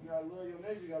 You gotta love your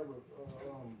neighbor. You gotta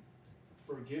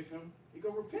forgive him. You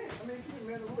go repent. I mean, if you're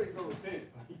a man of the Lord, you go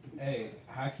repent. Hey,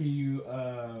 how can you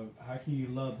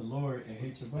love the Lord and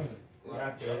hate your brother?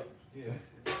 Got that. Yeah.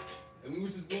 And we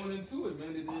was just going into it,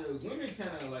 man. Women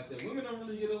kind of like that. Women don't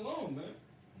really get along, man.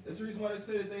 That's the reason why they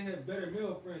say that they have better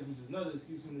male friends, which is another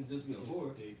excuse for them to just be a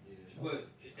whore. But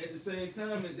at the same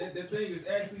time, that thing is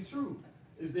actually true.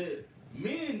 Is that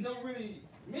men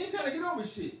kind of get over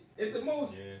shit. At the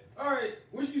most, all right,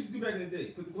 what you used to do back in the day?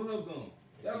 Put the gloves on.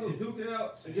 Y'all go duke it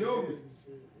out and get over it.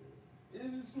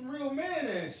 It's some real man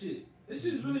ass shit. This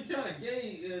shit is really kind of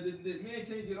gay that men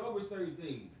can't get over certain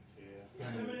things.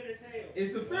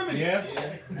 It's effeminate.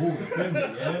 Yeah. Ooh,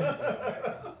 effeminate, yeah.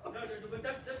 But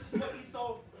that's what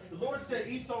Esau. The Lord said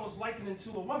Esau was likened to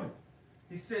a woman.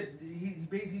 He said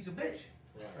he's a bitch.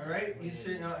 All right. He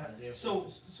said so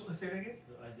say that again.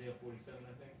 Isaiah 47,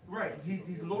 I think. Right.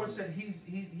 The Lord said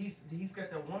he's got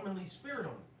that womanly spirit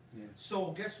on him. Yeah.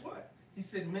 So guess what? He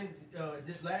said men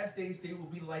this last days they will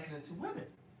be likened to women.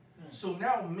 So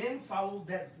now men follow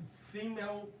that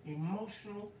female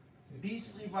emotional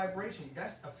beastly vibration.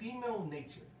 That's a female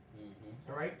nature.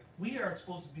 All right. We are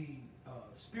supposed to be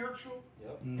spiritual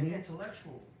and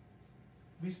intellectual.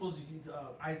 We're supposed to be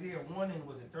Isaiah 1 and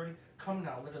was it 30? Come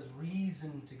now, let us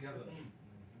reason together.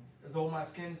 Though my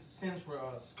sins were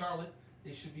scarlet,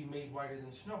 they should be made whiter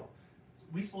than snow.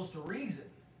 We're supposed to reason.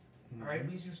 All right.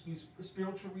 We used to be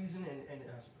spiritual reason and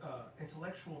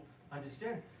intellectual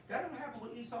understanding. That don't happen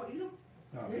with Esau Edom.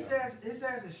 No, His ass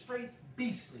is straight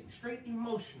beastly, straight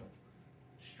emotional,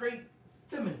 straight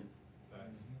feminine.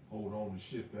 Hold on to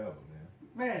shit forever, man.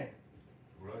 Man,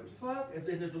 fuck, if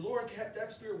the Lord kept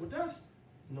that spirit with us,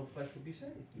 no flesh would be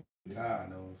saved. God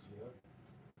knows.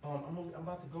 I'm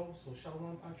about to go, so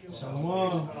shalom, Akil.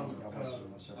 Shalom.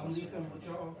 I'm leaving with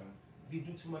y'all. If you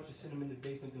do too much, just send them in the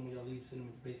basement. Then when y'all leave, send them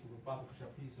in the basement with Baba, because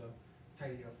y'all please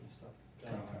tidy up and stuff.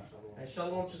 And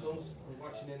shalom to those who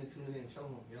are watching in and tuning in.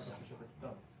 Shalom. Y'all got your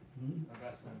done. I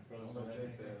got some brothers.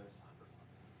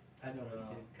 I know.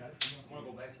 I want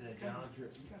to go back to that John.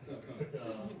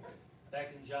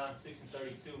 Back in John 6 and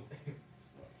 32.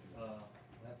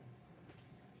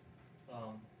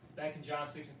 Back in John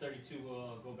 6 and 32,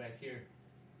 go back here.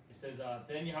 It says,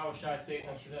 Then Yahawashi saith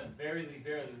unto them, Verily,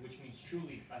 verily, which means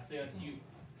truly, I say unto you,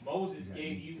 Moses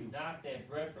gave you not that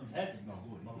bread from heaven,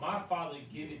 but my Father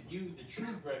giveth you the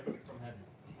true bread from heaven.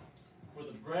 For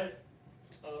the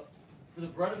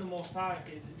bread of the Most High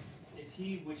is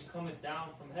he which cometh down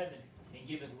from heaven, and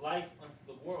giveth life unto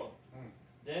the world.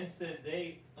 Then said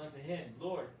they unto him,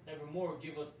 Lord, evermore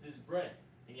give us this bread.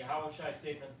 And Yahawashi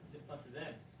saith unto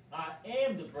them, I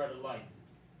am the bread of life.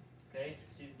 Okay,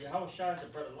 see, Yahawashi is the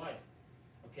bread of life.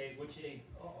 Okay, which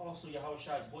also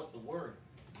Yahawashi is what? The word.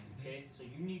 Okay, so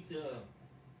you need to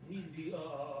be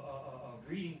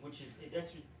reading, which is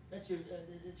that's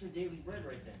your daily bread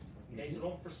right there. Okay, so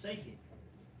don't forsake it.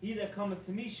 He that cometh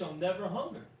to me shall never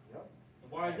hunger. Yep.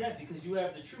 And why is that? Because you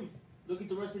have the truth. Look at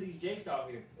the rest of these jakes out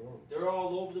here. They're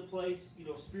all over the place,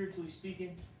 spiritually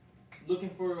speaking, looking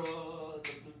for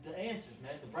the answers,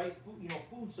 man, the right food,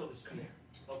 food, so to speak.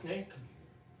 Okay?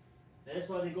 That's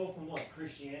why they go from what?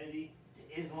 Christianity to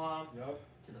Islam, Yup.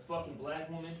 to the fucking black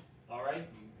woman, all right?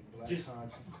 Black Just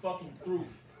conscience. fucking through.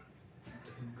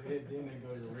 Then they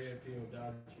go to red pill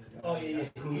doctrine. Oh yeah.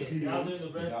 Now they're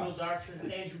the red pill Gosh.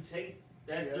 doctrine. Andrew Tate,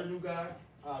 that's their new guy.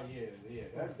 Oh yeah.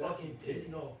 That's Fucking, okay. you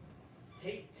know,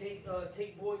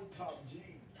 Tate boy, Top G.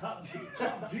 top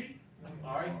G.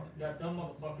 All right, got them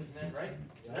motherfuckers, man, right?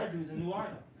 That dude's a new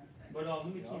idol. But let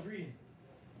me keep reading.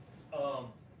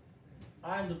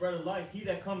 I am the bread of life. He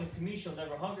that cometh to me shall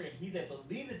never hunger, and he that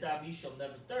believeth on me shall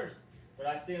never thirst. But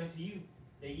I say unto you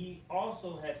that ye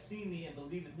also have seen me and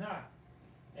believeth not.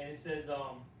 And it says,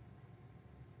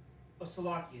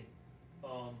 Salakia.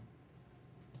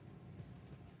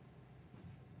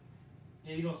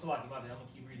 Yeah, you know Salakia, my bad. I'm gonna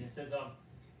keep reading. It says,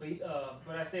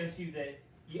 but I say unto you that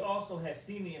ye also have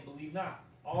seen me and believe not.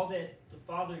 All that the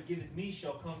Father giveth me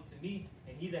shall come to me,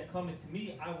 and he that cometh to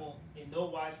me I will in no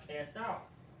wise cast out.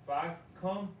 For I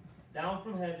come down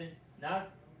from heaven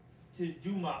not to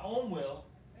do my own will,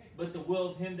 but the will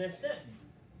of him that sent me.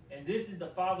 And this is the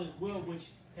Father's will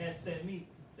which hath sent me,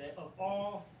 that of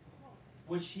all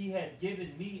which he hath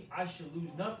given me I shall lose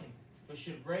nothing, but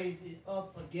should raise it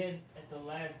up again at the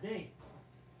last day.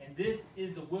 And this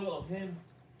is the will of him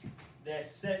that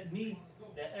sent me,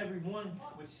 that every one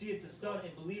which seeth the Son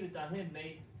and believeth on him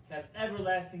may have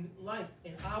everlasting life,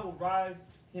 and I will rise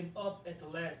him up at the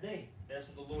last day. That's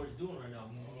what the Lord is doing right now.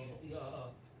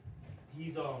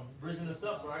 He's risen us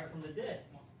up right from the dead.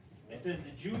 It says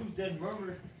the Jews then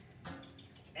murmured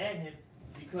at him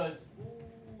because,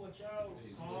 ooh, watch out,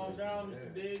 calm down,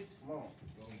 Mr. Biggs. Come on.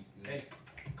 Hey,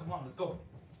 come on, let's go.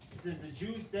 It says the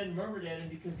Jews then murmured at him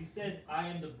because he said, I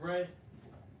am the bread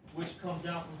which come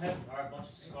down from heaven. All right, bunch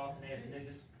of scoffing ass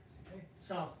niggas.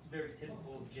 Sounds very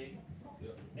typical of Jacob.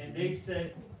 And they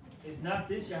said, is not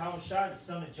this Yahawashi, the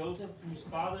son of Joseph, whose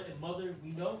father and mother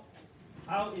we know?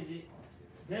 How is it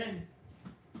then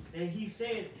that he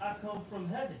saith, I come from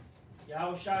heaven?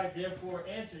 Yahawashi therefore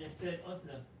answered and said unto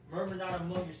them, murmur not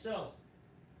among yourselves.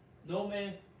 No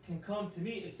man can come to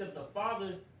me except the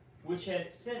Father which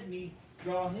hath sent me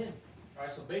draw him. All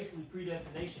right, so basically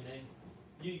predestination, man.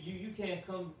 You can't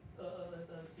come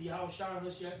to Yahawashi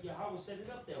unless Yahweh set it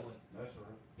up that way. That's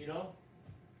right. You know?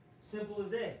 Simple as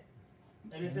that.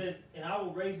 And it says, and I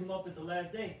will raise him up at the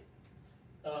last day.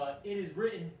 It is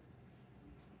written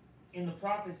in the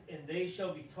prophets, and they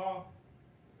shall be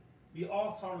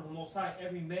all taught of the Most High.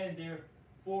 Every man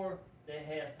therefore that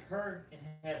hath heard and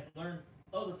hath learned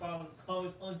of the Father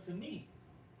cometh unto me.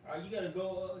 All right, you got to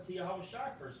go to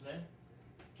Yahawashi first, man.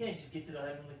 You can't just get to the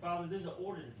Heavenly Father. There's an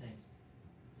order to things.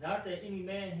 Not that any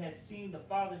man hath seen the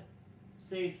Father,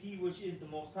 save he which is the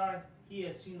Most High, he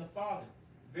hath seen the Father.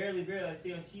 Verily, verily, I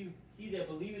say unto you, he that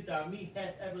believeth on me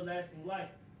hath everlasting life.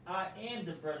 I am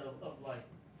the bread of life.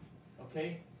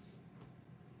 Okay?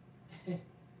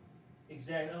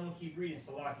 Exactly. I'm going to keep reading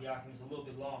Salaki Yakim. It's a little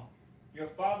bit long. Your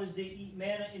fathers did eat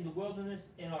manna in the wilderness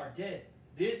and are dead.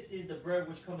 This is the bread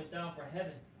which cometh down from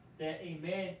heaven, that a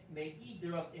man may eat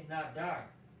thereof and not die.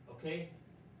 Okay?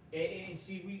 And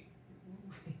see,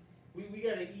 we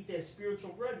got to eat that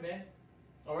spiritual bread, man.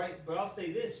 All right? But I'll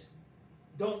say this.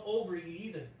 Don't overeat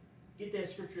either. Get that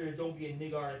scripture and don't be a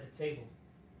niggard at the table.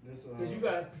 Because you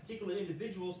got particular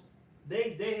individuals,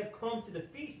 they have come to the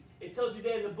feast. It tells you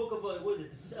that in the book of, what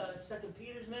is it, 2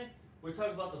 Peter's, man? Where it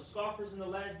talks about the scoffers in the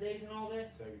last days and all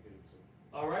that. 2 Peter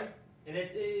 2. All right? And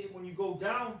when you go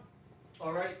down,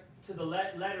 all right, to the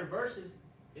latter verses,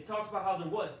 it talks about how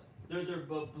they're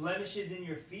blemishes in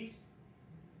your feast.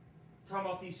 Talking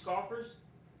about these scoffers.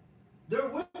 They're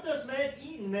with us, man,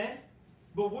 eating, man.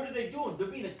 But what are they doing? They're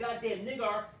being a goddamn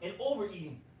niggar and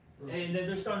overeating. And then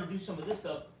they're starting to do some of this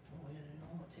stuff. Oh, yeah,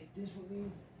 I'm going to take this with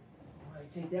me. All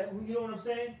right, take that with me. You know what I'm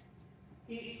saying?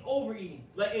 Overeating.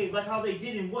 Like how they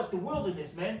did in what? The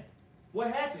wilderness, man.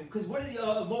 What happened? Because what did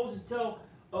Moses tell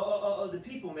the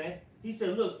people, man? He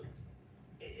said, look,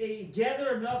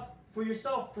 gather enough for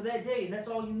yourself for that day, and that's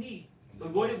all you need.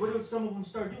 But what did some of them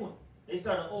start doing? They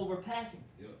started overpacking.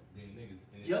 Yep, being niggas.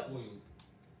 And Yep. spoiled.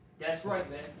 That's right,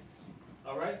 man.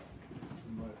 All right?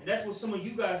 And that's what some of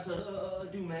you guys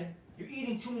do, man. You're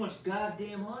eating too much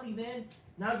goddamn honey, man.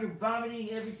 Now you're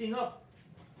vomiting everything up.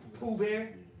 Pooh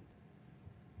Bear.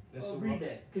 Read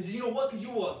that. Because you know what? Because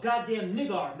you were a goddamn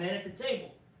niggard, man, at the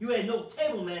table. You had no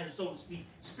table manners, so to speak,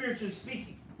 spiritually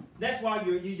speaking. That's why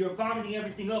you're vomiting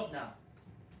everything up now.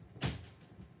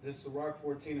 This is Sirach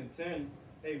 14:10.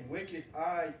 A wicked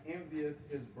eye envieth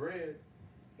his bread,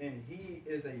 and he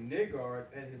is a niggard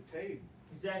at his table.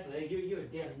 Exactly. Hey, you're a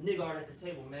damn niggard at the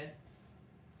table, man.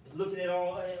 And looking at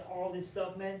all this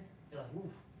stuff, man. You're like,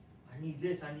 ooh, I need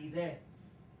this, I need that.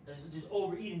 That's just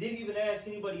overeating. Didn't even ask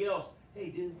anybody else. Hey,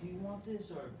 do you want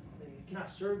this? Or can I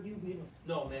serve you? You know,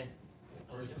 no, man.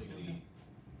 First thing you need.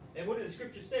 And what did the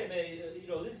scripture say, man? You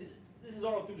know, this is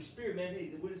all through the Spirit, man.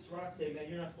 What does Rock say, man?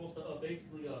 You're not supposed to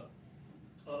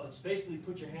just basically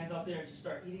put your hands out there and just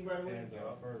start eating right away. Hands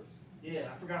out first.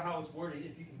 Yeah, I forgot how it's worded.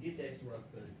 If you can get that, Rock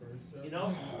 31st. you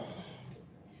know,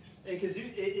 because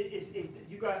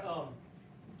you got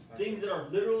things that are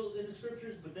literal in the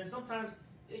scriptures, but then sometimes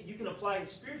you can apply it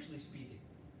spiritually speaking.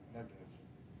 I got you.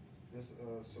 This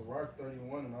Sirach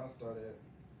 31, and I'll start at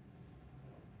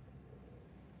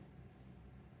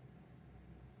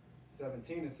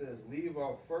 17. It says, "Leave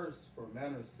off first for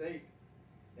manners' sake,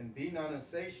 and be not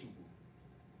insatiable,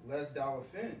 lest thou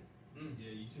offend."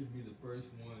 Yeah, you should be the first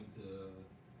one to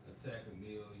attack a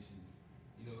meal. You should,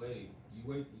 you know, hey,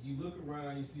 you look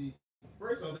around, you see.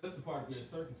 First off, that's the part of being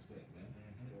circumspect, man.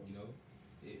 You know,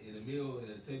 in a meal, at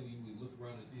a table, you would look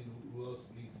around and see who else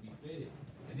needs to be fed.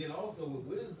 And then also with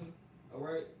wisdom, all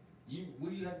right, what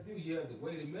do you have to do? You have to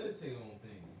wait and meditate on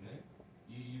things, man.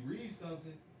 You read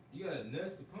something, you gotta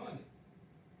nest upon it.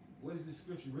 What is this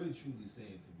scripture really truly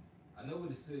saying to me? I know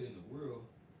what it said in the world.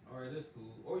 All right, that's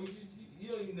cool. Or you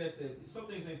don't even nest that. Some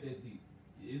things ain't that deep.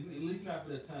 At least not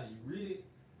for that time. You read it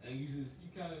and you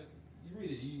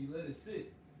read it. You let it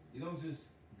sit. You don't just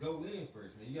go in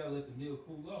first, man. You gotta let the meal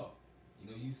cool off.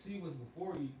 You know, you see what's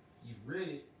before you. You've read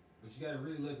it, but you gotta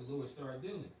really let the Lord start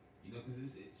dealing. You know,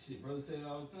 because shit, brother said it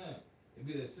all the time. It'd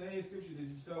be that same scripture that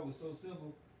you thought was so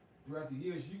simple. Throughout the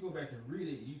years, you go back and read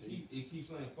it. It keeps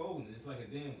unfolding. It's like a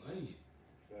damn onion.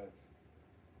 Facts.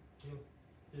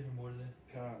 Any more to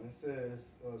that? It says,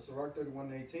 Sirach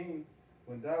 31:18,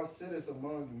 "When thou sittest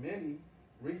among many,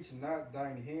 reach not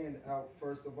thine hand out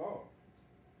first of all."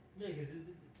 Yeah, because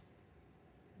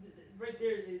right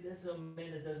there, that's a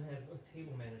man that doesn't have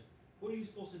table manners. What are you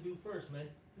supposed to do first, man?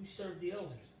 You serve the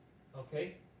elders,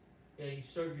 okay? Yeah, you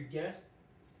serve your guests.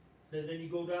 Then you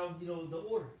go down, you know, the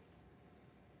order.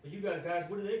 But you got guys.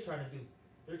 What are they trying to do?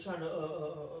 They're trying to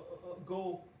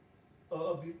go.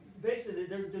 Basically,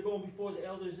 they're going before the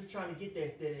elders. They're trying to get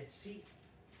that seat,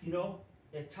 you know,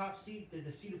 that top seat,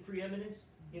 the seat of preeminence,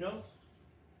 you know.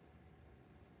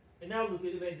 And now look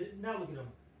at it, man. Now look at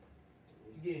them.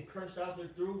 You're getting crushed out there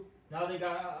through. Now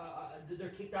they're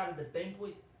kicked out of the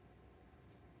banquet.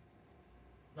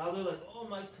 Now they're like, oh,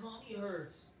 my tummy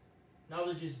hurts. Now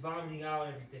they're just vomiting out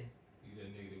everything. You that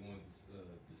nigga that wanted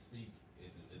to speak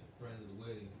at the front of the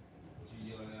wedding, but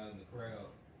you yelling out in the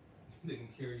crowd. They can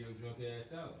carry your drunk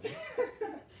ass out, man.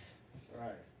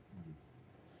 Right.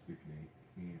 Stick their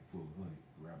hand full of honey,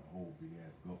 grab a whole big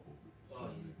ass gulp of it,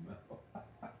 shove it in his mouth.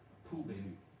 Poop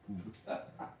in it. Poop.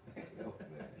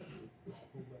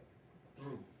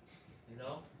 Through. You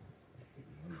know?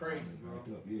 Crazy, bro.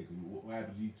 Yeah, because what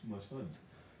happens if you eat too much honey?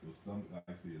 Your stomach, like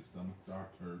I said, your stomach start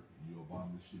to hurt, and you'll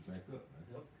vomit this shit back up,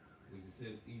 man. Yep. Which it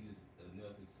says eat is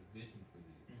enough is sufficient for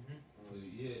thee. Mm-hmm. So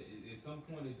yeah, at some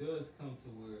point it does come to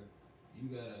where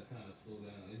you gotta kind of slow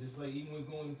down. It's just like even when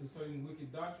going into certain wicked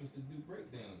doctrines to do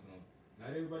breakdowns on. Not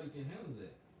everybody can handle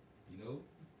that. You know,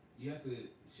 you have to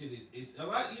it's a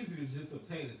lot easier to just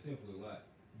obtain a simpler life.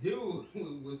 Deal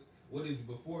with what is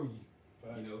before you.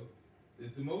 Facts. You know,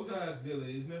 if the Most High is dealing,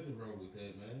 there's nothing wrong with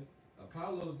that, man.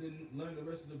 Apollos didn't learn the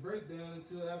rest of the breakdown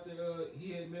until after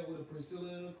he had met with a Priscilla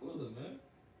and Aquila, man.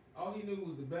 All he knew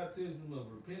was the baptism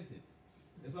of repentance.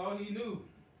 That's all he knew.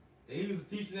 And he was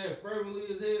teaching that fervently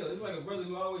as hell. It's like a brother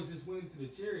who always just went into the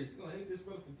chariots. You gonna hate this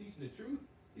brother for teaching the truth?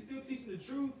 He's still teaching the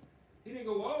truth. He didn't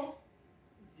go off.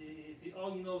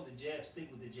 All you know is the jab, stick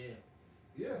with the jab.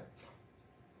 Yeah.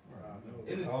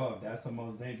 Right. Oh, that's the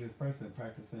most dangerous person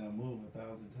practicing a move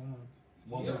 1,000 times.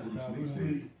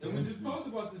 And we just talked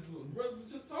about this. Brothers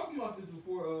was just talking about this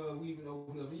before we even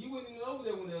opened up. And you wasn't even over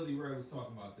there when L.D. Ray was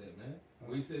talking about that, man.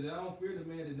 Where he said, I don't fear the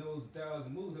man that knows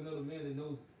 1,000 moves. I know the man that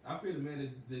knows. I fear the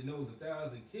man that knows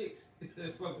 1,000 kicks.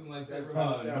 Something like that.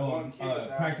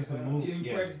 Practice a move. Yeah, he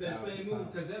practiced that same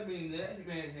move because that means that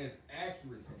man has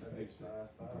accuracy.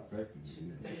 Perfected.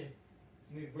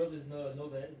 I mean, brothers know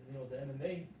that the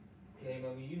MMA game.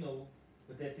 I mean, you know.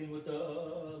 But that thing with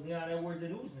Leon Edwards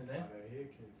and Usman, man.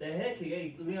 That head kick.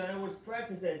 Hey, Leon Edwards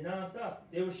practiced that nonstop.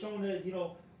 They were showing that,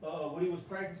 what he was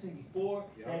practicing before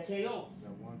that KO.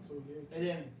 That 1-2 and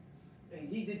then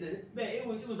he did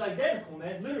it was identical,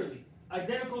 man. Literally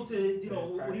identical to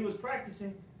what he was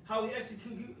practicing, how he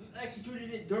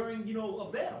executed it during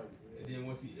a battle. And then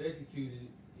once he executed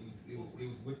it was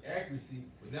with accuracy.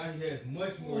 But now he has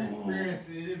much more experience,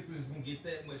 and it's just gonna get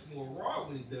that much more raw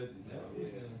when he does it, man.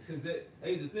 Because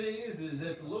the thing is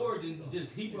that the Lord didn't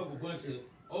just heap up a bunch of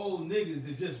old niggas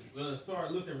that just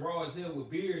start looking raw as hell with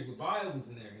beards with Bibles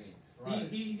in their hand. Right.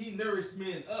 He nourished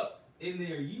men up in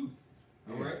their youth.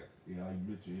 All right. Yeah, like you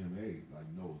mentioned MMA, like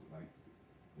knows, like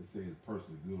let's say a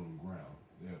person good on the ground,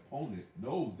 their opponent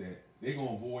knows that they're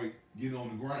gonna avoid getting on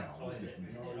the ground Oh, with this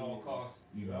nigga. at all costs.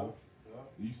 You know, Yeah.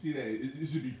 you see that it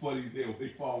should be funny as hell when they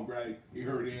fall on the ground, they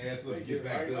hurt their ass up, They get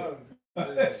back right up.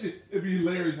 That shit, it'd be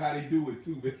hilarious how they do it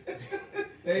too, man.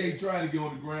 They ain't trying to get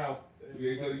on the ground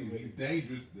because he's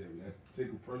dangerous. That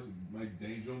particular person might be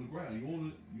dangerous on the ground. You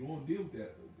wanna deal with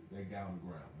that guy on the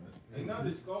ground, man. And not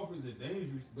that scoffers are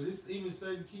dangerous, but it's even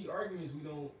certain key arguments we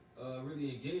don't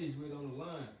really engage with on the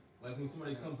line. Like when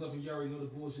somebody comes up and you already know the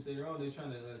bullshit they're on, they're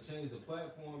trying to change the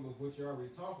platform of what you're already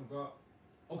talking about.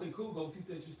 Okay, cool, go teach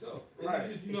that yourself.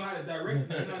 Right. Just, you know how to direct,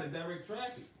 you know how to direct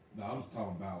traffic. No, I was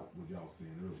talking about what y'all was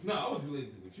saying earlier. No, I was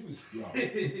related to what you was No,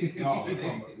 saying.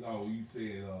 no, you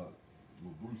said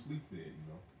what Bruce Lee said, you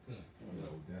know. Hmm.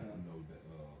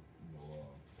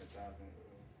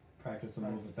 Practice a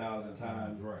move 1,000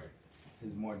 times Right.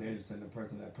 is more dangerous than the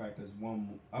person that practiced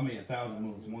 1,000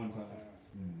 moves one time.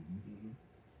 Mm-hmm.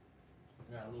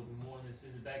 Got a little bit more on this.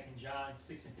 This is back in John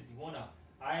 6:51. Now,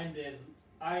 I am the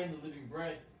living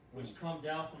bread which come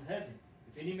down from heaven.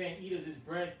 If any man eat of this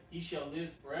bread, he shall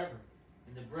live forever.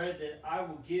 And the bread that I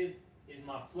will give is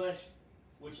my flesh,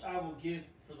 which I will give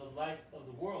for the life of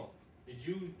the world. The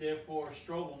Jews therefore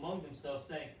strove among themselves,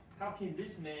 saying, How can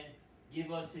this man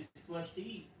give us his flesh to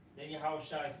eat? Then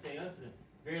Yahawashi say unto them,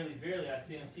 Verily, verily, I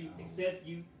say unto you, except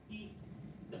you eat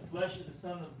the flesh of the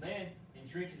Son of Man and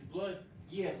drink his blood,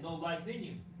 ye have no life in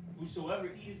you. Whosoever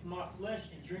eateth my flesh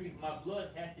and drinketh my blood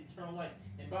hath eternal life.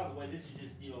 And by the way, this is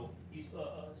just, he's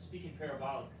speaking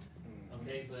parabolic.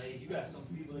 Okay, but hey, you got some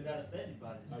people that got offended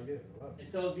by this.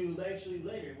 It tells you actually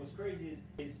later. What's crazy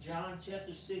is John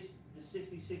chapter 6, the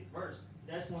 66th verse.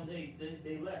 That's when they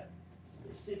left.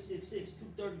 666,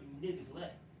 230, you niggas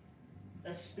left.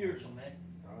 That's spiritual, man.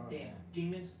 Damn,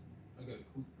 demons. I got a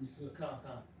quick precept. Come.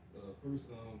 First,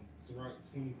 Sirach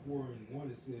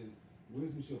 24:1, it says,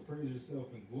 Wisdom shall praise herself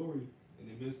in glory in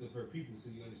the midst of her people, so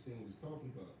you understand what it's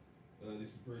talking about. This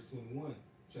is verse 21,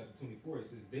 chapter 24. It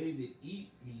says, They that eat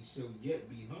me shall yet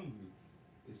be hungry.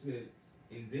 It says,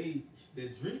 and they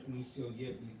that drink me shall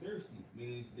yet be thirsty,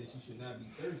 meaning that you should not be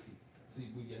thirsty. See,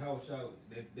 with Yahawashi,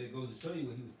 that goes to show you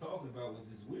what he was talking about was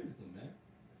his wisdom, man.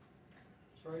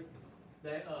 That's right.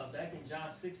 Back in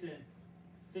John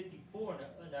 6:54,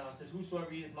 now it says,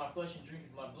 Whosoever eateth my flesh and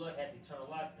drinketh my blood hath eternal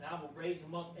life, and I will raise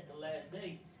him up at the last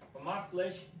day. For my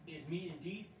flesh is meat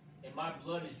indeed, and my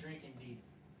blood is drink indeed.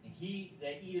 And he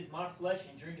that eateth my flesh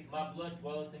and drinketh my blood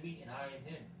dwelleth in me, and I in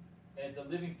him. As the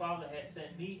living Father hath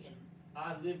sent me, and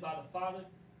I live by the Father,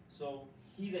 so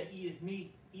he that eateth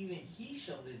me, even he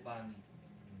shall live by me.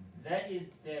 That is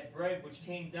that bread which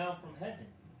came down from heaven,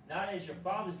 not as your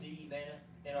fathers did eat manna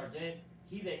and are dead.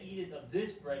 He that eateth of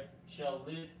this bread shall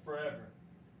live forever.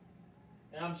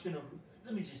 And I'm just gonna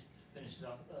let me just finish this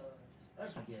up. I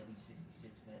just want to get at least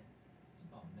 66, man.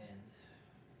 Oh man,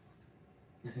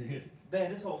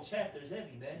 man, this whole chapter is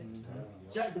heavy, man.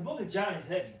 The book of John is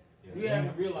heavy. We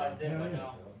haven't realized that by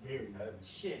now.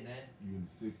 Shit, man. You in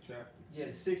the 6th chapter? Yeah,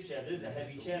 the 6th chapter. This is a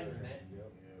heavy chapter, man.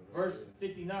 Verse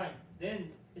 59. Then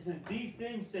it says, These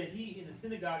things said he in the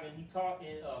synagogue, and he taught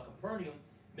in Capernaum.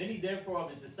 Many therefore of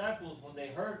his disciples, when they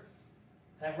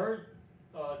had heard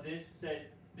this, said,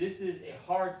 This is a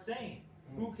hard saying.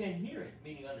 Who can hear it?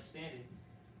 Meaning understand it.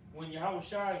 When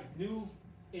Yahawashi knew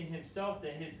in himself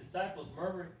that his disciples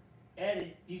murmured at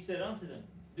it, he said unto them,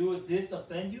 Doeth this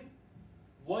offend you?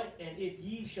 What, and if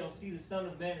ye shall see the Son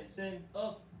of Man ascend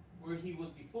up where he was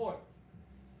before?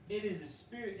 It is the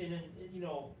spirit, and then,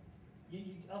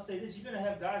 I'll say this, you're going to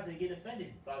have guys that get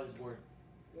offended by this word.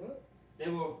 What? They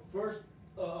were first,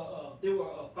 they were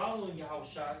following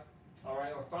Yahawashi, all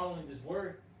right, or following this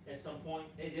word at some point.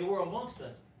 They were amongst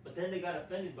us, but then they got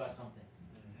offended by something,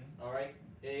 all right?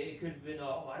 It could have been,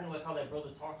 I didn't like how that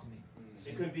brother talked to me.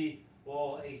 It could be,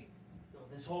 well, hey,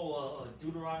 this whole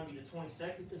Deuteronomy,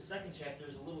 the second chapter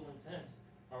is a little intense,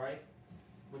 all right?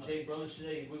 Which, hey, brothers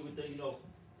today, with the,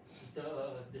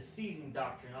 the seizing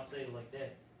doctrine, I'll say it like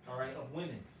that, all right, of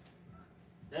women.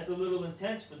 That's a little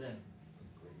intense for them,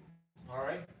 all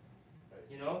right?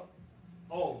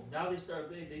 Oh, now they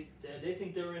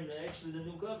think they're in actually the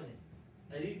new covenant.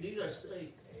 And these are,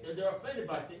 they're offended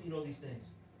by, these things.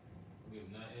 We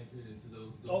have not entered into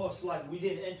those doors. Oh, it's like we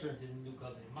didn't enter into the new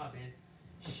covenant. My bad.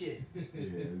 Shit. Yeah,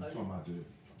 you're talking about the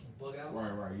Fucking bug out.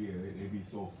 right. Yeah, they be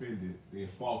so offended they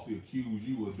falsely accuse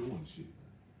you of doing shit.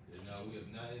 Yeah, no, we have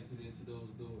not entered into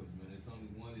those doors, man. There's only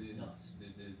one that's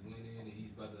went in, and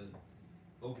he's about to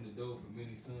open the door for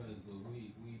many sons. But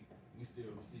we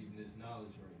still receiving this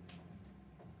knowledge right now.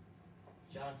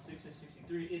 John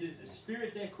 6:63. It is the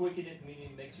spirit that quickeneth,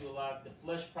 meaning makes you alive. The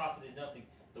flesh profited nothing.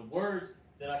 The words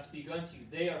that I speak unto you,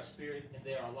 they are spirit and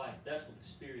they are life. That's what the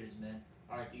spirit is, man.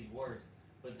 Alright, these words.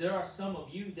 But there are some of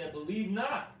you that believe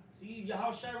not. See,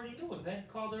 Yahawashi already knew it, man.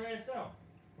 Called their ass out.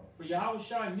 For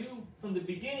Yahawashi knew from the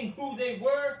beginning who they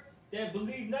were that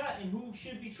believed not and who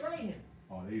should betray him.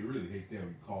 Oh, they really hate that when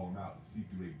you call them out and see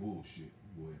through their bullshit.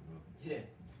 Go ahead, brother.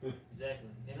 Yeah, exactly.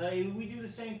 And we do the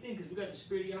same thing because we got the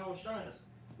spirit of Yahawashi in us.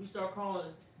 We start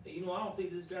calling, hey, you know, I don't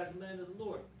think this guy's a man of the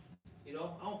Lord. You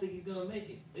know, I don't think he's gonna make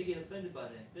it. They get offended by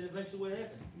that. Then eventually what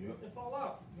happens? Yep. They fall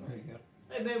out. Yep.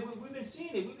 Hey man, we've been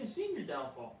seeing it. We've been seeing your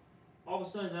downfall. All of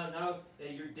a sudden now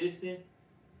you're distant.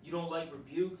 You don't like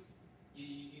rebuke.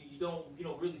 You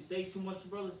don't really say too much to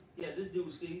brothers. Yeah, this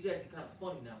dude he's acting kind of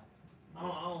funny now. I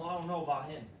don't know about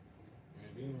him.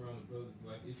 And being around the brothers,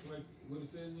 like it's like what it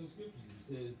says in the scriptures. It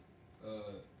says,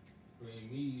 "For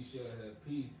in me you shall have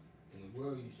peace. In the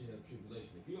world you shall have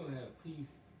tribulation." If you don't have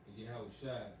peace in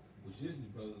Yahawashi, which is the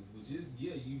brothers, which is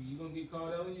you gonna get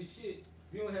caught out on your shit.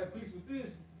 If you don't have peace with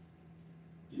this,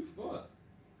 you fucked.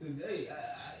 Cause hey,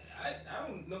 I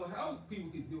don't know how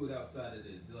people could do it outside of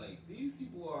this. Like these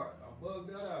people are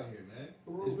bugged out here, man.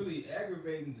 It's really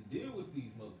aggravating to deal with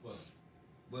these motherfuckers.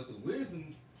 But the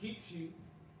wisdom keeps you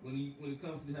when it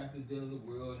comes to having to deal in the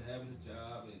world and having a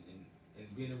job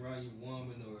and being around your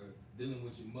woman or dealing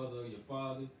with your mother or your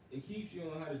father. It keeps you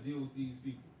on how to deal with these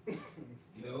people.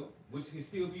 You know, which can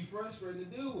still be frustrating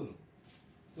to deal with them.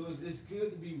 So it's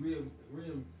good to be real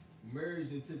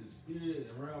merged into the spirit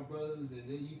and around brothers, and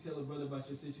then you tell a brother about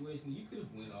your situation. You could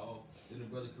have went off, then the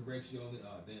brother corrects you on it.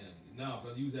 Oh damn, nah,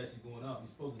 brother, you was actually going off.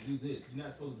 You're supposed to do this. You're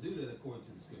not supposed to do that according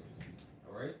to the scriptures.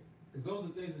 All right, because those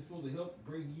are things that's supposed to help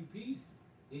bring you peace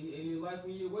in your life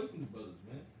when you're away from the brothers,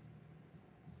 man.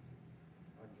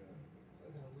 I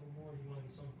got a little more. You want to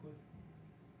get something quick?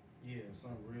 Yeah,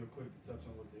 something real quick to touch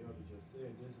on what the elder just said.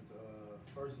 This is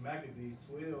First Maccabees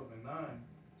 12 and 9,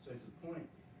 straight to the point.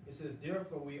 It says,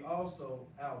 "Therefore we also,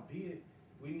 albeit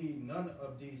we need none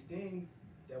of these things,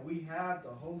 that we have the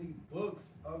holy books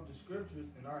of the scriptures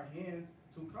in our hands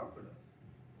to comfort us."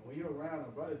 And when you're around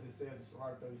the brothers, it says in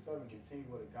Surah 37, continue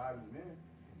with a godly man.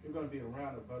 You're going to be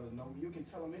around a brother, no, you can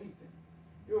tell him anything.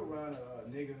 You're around a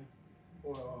nigga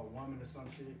or a woman or some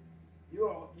shit.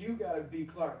 You gotta be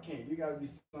Clark Kent. You gotta be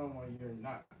someone you're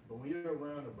not. But when you're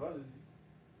around the brothers,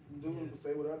 you do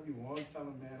say whatever you want. Tell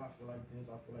them, man, I feel like this,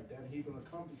 I feel like that, and he's gonna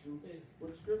comfort you with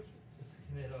the scripture. It's just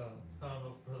looking at I don't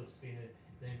know if brothers seen it,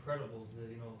 The Incredibles,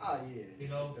 Yeah. You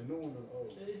know, the new one or the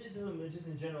old. Just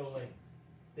in general, like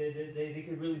they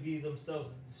could really be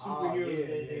themselves, the superhero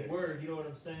they were. You know what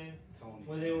I'm saying? Tony.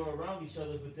 When they were around each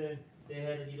other, but then they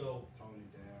had to, Tony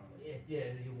down.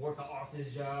 you work an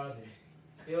office job and.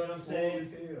 You know what I'm saying?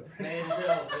 Man, as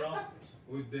hell, you know?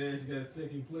 With Dash got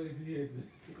second place, he had to.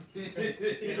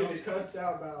 He got cussed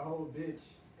out by a whole bitch,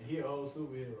 and he a whole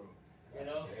superhero. You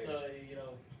know? So,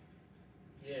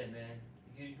 yeah, man.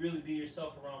 You can really be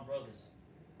yourself around brothers.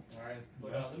 Alright?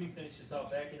 But let me finish this out.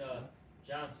 Back in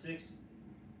John 6,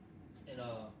 in, where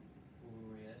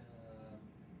were we at?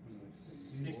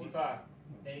 65.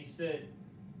 And he said,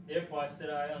 "Therefore I said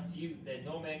unto you, that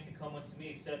no man can come unto me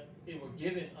except it were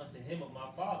given unto him of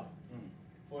my Father.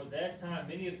 For that time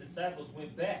many of the disciples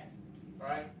went back,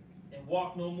 right, and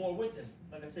walked no more with him."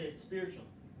 Like I said, it's spiritual.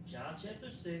 John chapter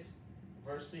 6,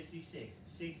 verse 66.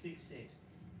 666.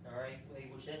 Alright,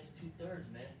 which that's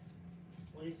 2/3, man.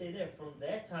 What do you say there? From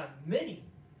that time, many.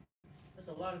 That's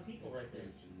a lot of people right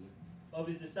there. Of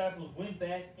his disciples went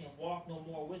back and walked no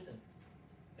more with him.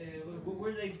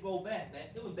 Where did they go back, man?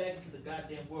 They went back into the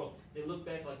goddamn world. They looked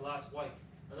back like Lot's wife.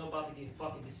 And they're about to get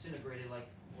fucking disintegrated like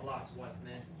Lot's wife,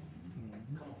 man.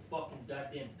 Come a fucking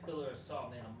goddamn pillar of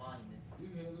salt, man, a monument. You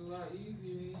had it a lot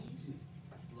easier in Egypt.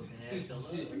 Looking at the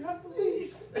love. We got the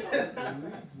least.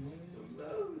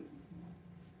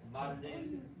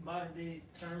 Modern day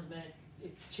terms, man,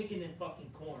 chicken and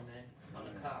fucking corn, man, on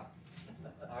the cob.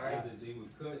 All right. They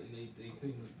would cut and they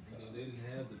couldn't, they didn't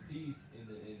have the peace and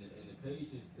the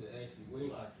patience to actually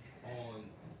wait on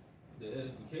the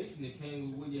edification that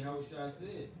came with what Yahawashi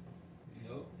said.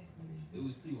 It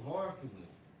was too hard for them.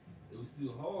 It was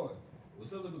too hard. When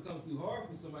something becomes too hard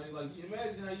for somebody, like you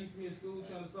imagine how you used to be in school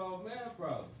trying to solve math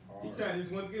problems. You kind of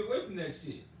just want to get away from that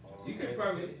shit. So you could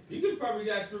probably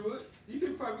got through it. You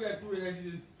could probably got through it had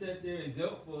you just sat there and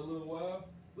dealt for a little while.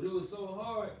 But it was so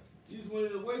hard, you just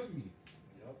wanted it away from you.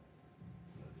 Yep.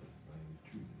 That's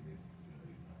true.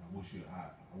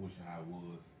 I wish how I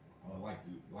was. I would like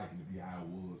it to be how I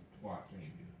was before I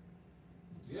came here.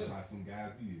 Yeah. Like some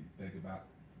guys be think about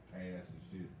past and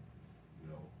shit.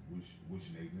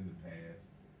 Wishing they was in the past,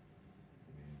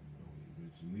 and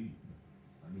eventually.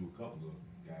 I knew a couple of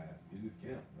guys in this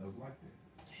camp that was like that.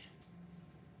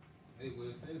 Well,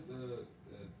 it says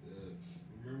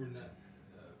remember not.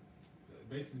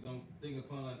 Basically, don't think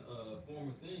upon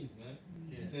former things, man.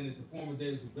 Yeah. Saying that the former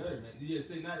days were better, man. Yeah,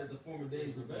 say not that the former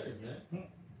days were better, man.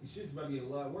 This shit's about to get a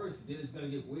lot worse. Then it's gonna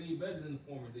get way better than the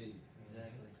former days.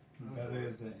 Exactly. Better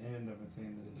is the end of a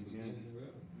thing than the beginning.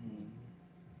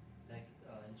 Thank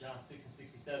in John 6 and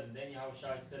 67, then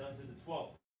Yahawashi said unto the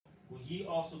 12, will ye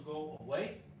also go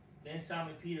away? Then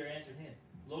Simon Peter answered him,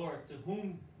 Lord, to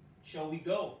whom shall we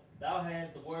go? Thou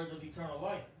hast the words of eternal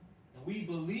life, and we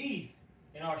believe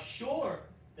and are sure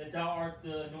that thou art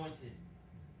the anointed,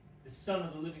 the Son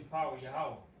of the living power,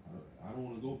 Yahweh. I don't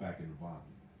want to go back in the vomit.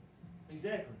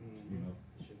 Exactly. You know.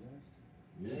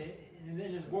 And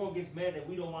then this world gets mad that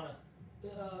we don't want to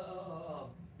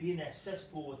be in that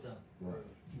cesspool with them. Right.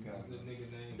 What's that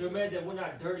nigga name? They're mad that we're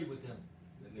not dirty with them.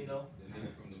 That nigga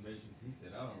from the Matrix, he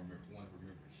said, I don't want to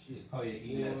remember shit. Oh yeah,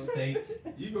 eating that steak.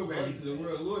 You go back into the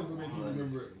world, Lord's gonna make you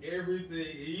remember everything,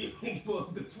 and you gonna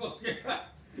fuck the fuck out.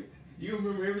 You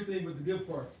remember everything but the good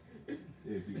parts.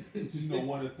 Yeah, you know,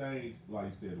 one of the things, like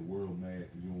you said, the world mad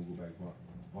because you don't go back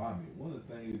vomit. One of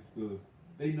the things is because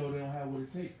they know they don't have what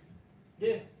it takes.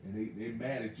 Yeah. And they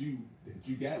mad at you that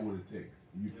you got what it takes.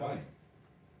 And you fight.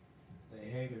 They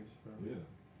haters, bro. Yeah.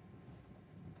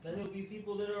 And there'll be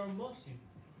people that are amongst you.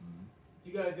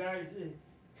 You got guys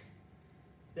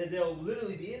that they'll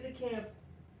literally be in the camp.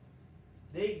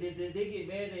 They get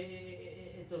mad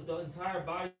at the entire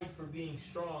body for being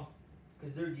strong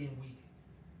because they're getting weak.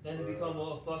 Then they become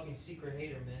a fucking secret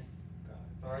hater, man.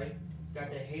 Alright? It's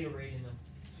got that haterade in them.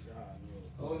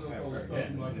 I don't know if I was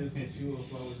talking about this with you,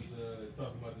 if I was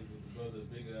talking about this with the brother,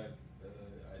 Big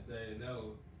Isaiah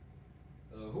Nello.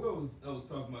 Who I was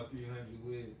talking about 300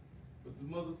 with, but the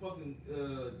motherfucking,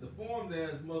 the formed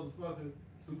ass motherfucker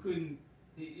who couldn't,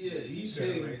 he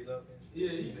said,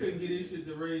 he couldn't get his shit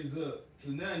to raise up.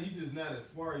 So now you just not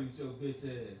aspiring with your bitch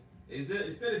ass.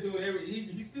 Instead of doing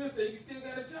he still say you still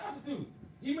got a job to do.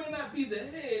 You may not be the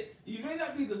head, you may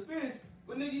not be the fist,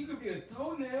 but nigga, you could be a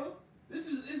toenail.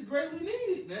 It's greatly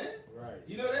needed, man. Right.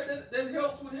 You know, that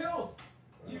helps with health.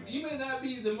 Right. You may not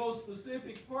be the most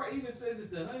specific part. It even says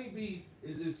that the honeybee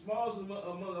is small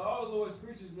among all the Lord's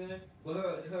creatures, man.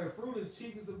 But her fruit is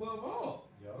cheapest above all.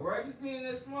 Yep. Right? Just being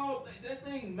that small, that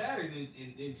thing matters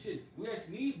in shit. We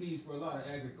actually need bees for a lot of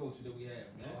agriculture that we have,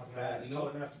 man. You know,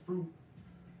 that's the fruit.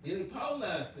 Yeah, they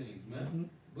pollinize things, man.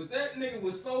 But that nigga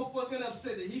was so fucking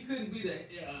upset that he couldn't be the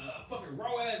fucking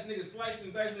raw ass nigga slicing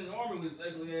and dicing in the army with his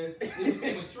ugly ass. He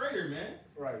became a traitor, man.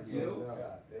 Right. You know?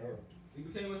 He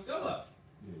became a sellout.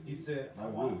 Yeah, He said, I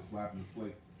really slapping the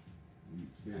face. You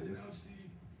said this.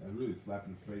 I really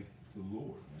slapping the face to the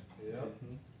Lord, man. Yeah.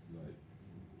 Like,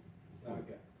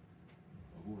 Okay.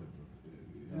 Go ahead,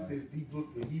 brother. This is the book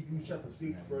of Hebrews chapter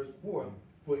 6, verse 4.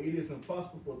 For it is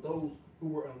impossible for those who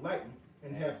were enlightened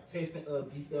and have tasted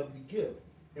of the gift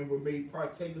and were made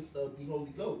partakers of the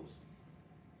Holy Ghost.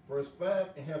 Verse 5,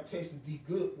 and have tasted the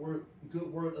good word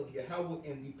of Yahweh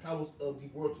and the powers of the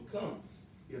world to come.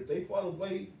 If they fall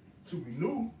away to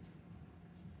renew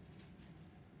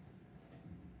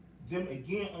them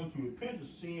again unto repentance,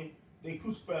 seeing they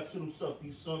crucified to themselves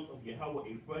the Son of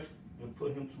Yahweh afresh and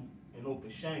put him to an open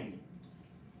shame.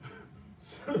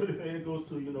 So it goes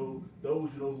to, those,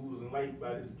 who was enlightened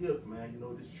by this gift, man,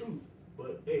 this truth.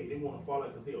 But hey, they want to follow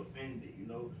because they offended,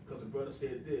 because the brother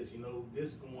said this,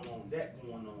 this going on, that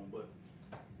going on. But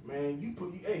man, you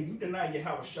deny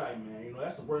Yahawashi, man.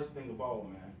 That's the worst thing of all,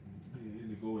 man. Yeah, and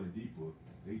to go in deeper,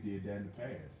 they did that in the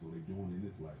past, so they're doing it in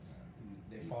this lifetime.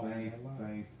 They The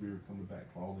same spirit coming back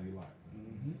all their life.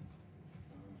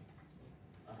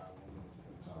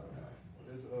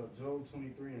 This Job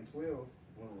 23:12,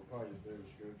 one of Raphael's favorite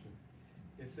scripture.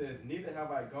 It says, neither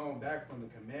have I gone back from the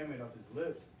commandment of his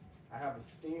lips. I have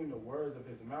esteemed the words of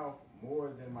his mouth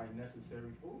more than my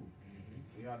necessary food.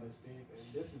 You understand?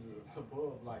 And this is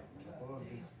above life, man. Above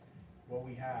this, what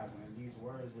we have, man. These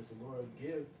words which the Lord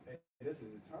gives, and this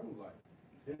is eternal life.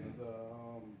 This is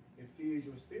it feeds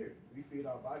your spirit. We feed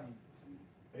our body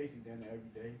basically then every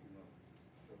day,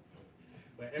 So,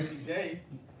 but every day,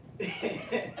 you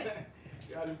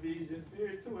gotta feed your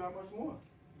spirit too. How much more?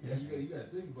 Yeah, you gotta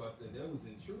think about that. That was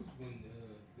in truth when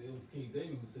it was King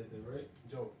David who said that, right?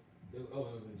 Job. It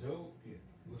was in Job? Yeah.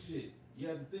 Well, shit, you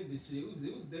have to think this shit. It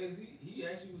was days he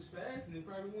actually was fasting and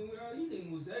probably when we were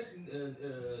eating was actually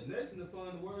nesting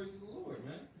upon the words of the Lord,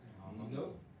 man.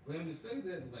 For him to say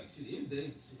that, like, shit, it was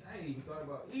days, shit, I ain't even thought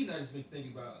about eating. I just been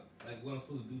thinking about, like, when I'm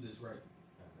supposed to do this right.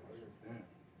 Damn.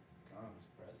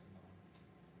 Pressing on.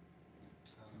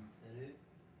 That it?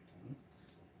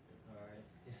 Alright.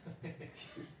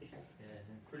 Yeah,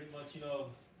 and pretty much, we're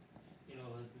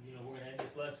gonna end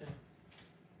this lesson.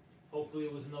 Hopefully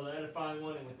it was another edifying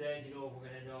one. And with that, we're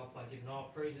going to end off by giving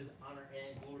all praises, honor,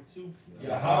 and glory to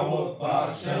Yahweh,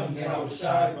 Ba'ashem,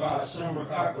 Yahawashi, Ba'ashem,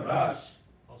 Rachakadash.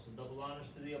 Also, double honors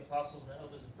to the apostles and the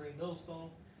elders of Great Millstone.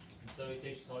 And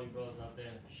salutations to all you brothers out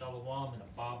there. Shalom and a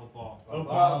Baba Ball. A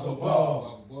Baba Ball.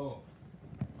 Baba Ball.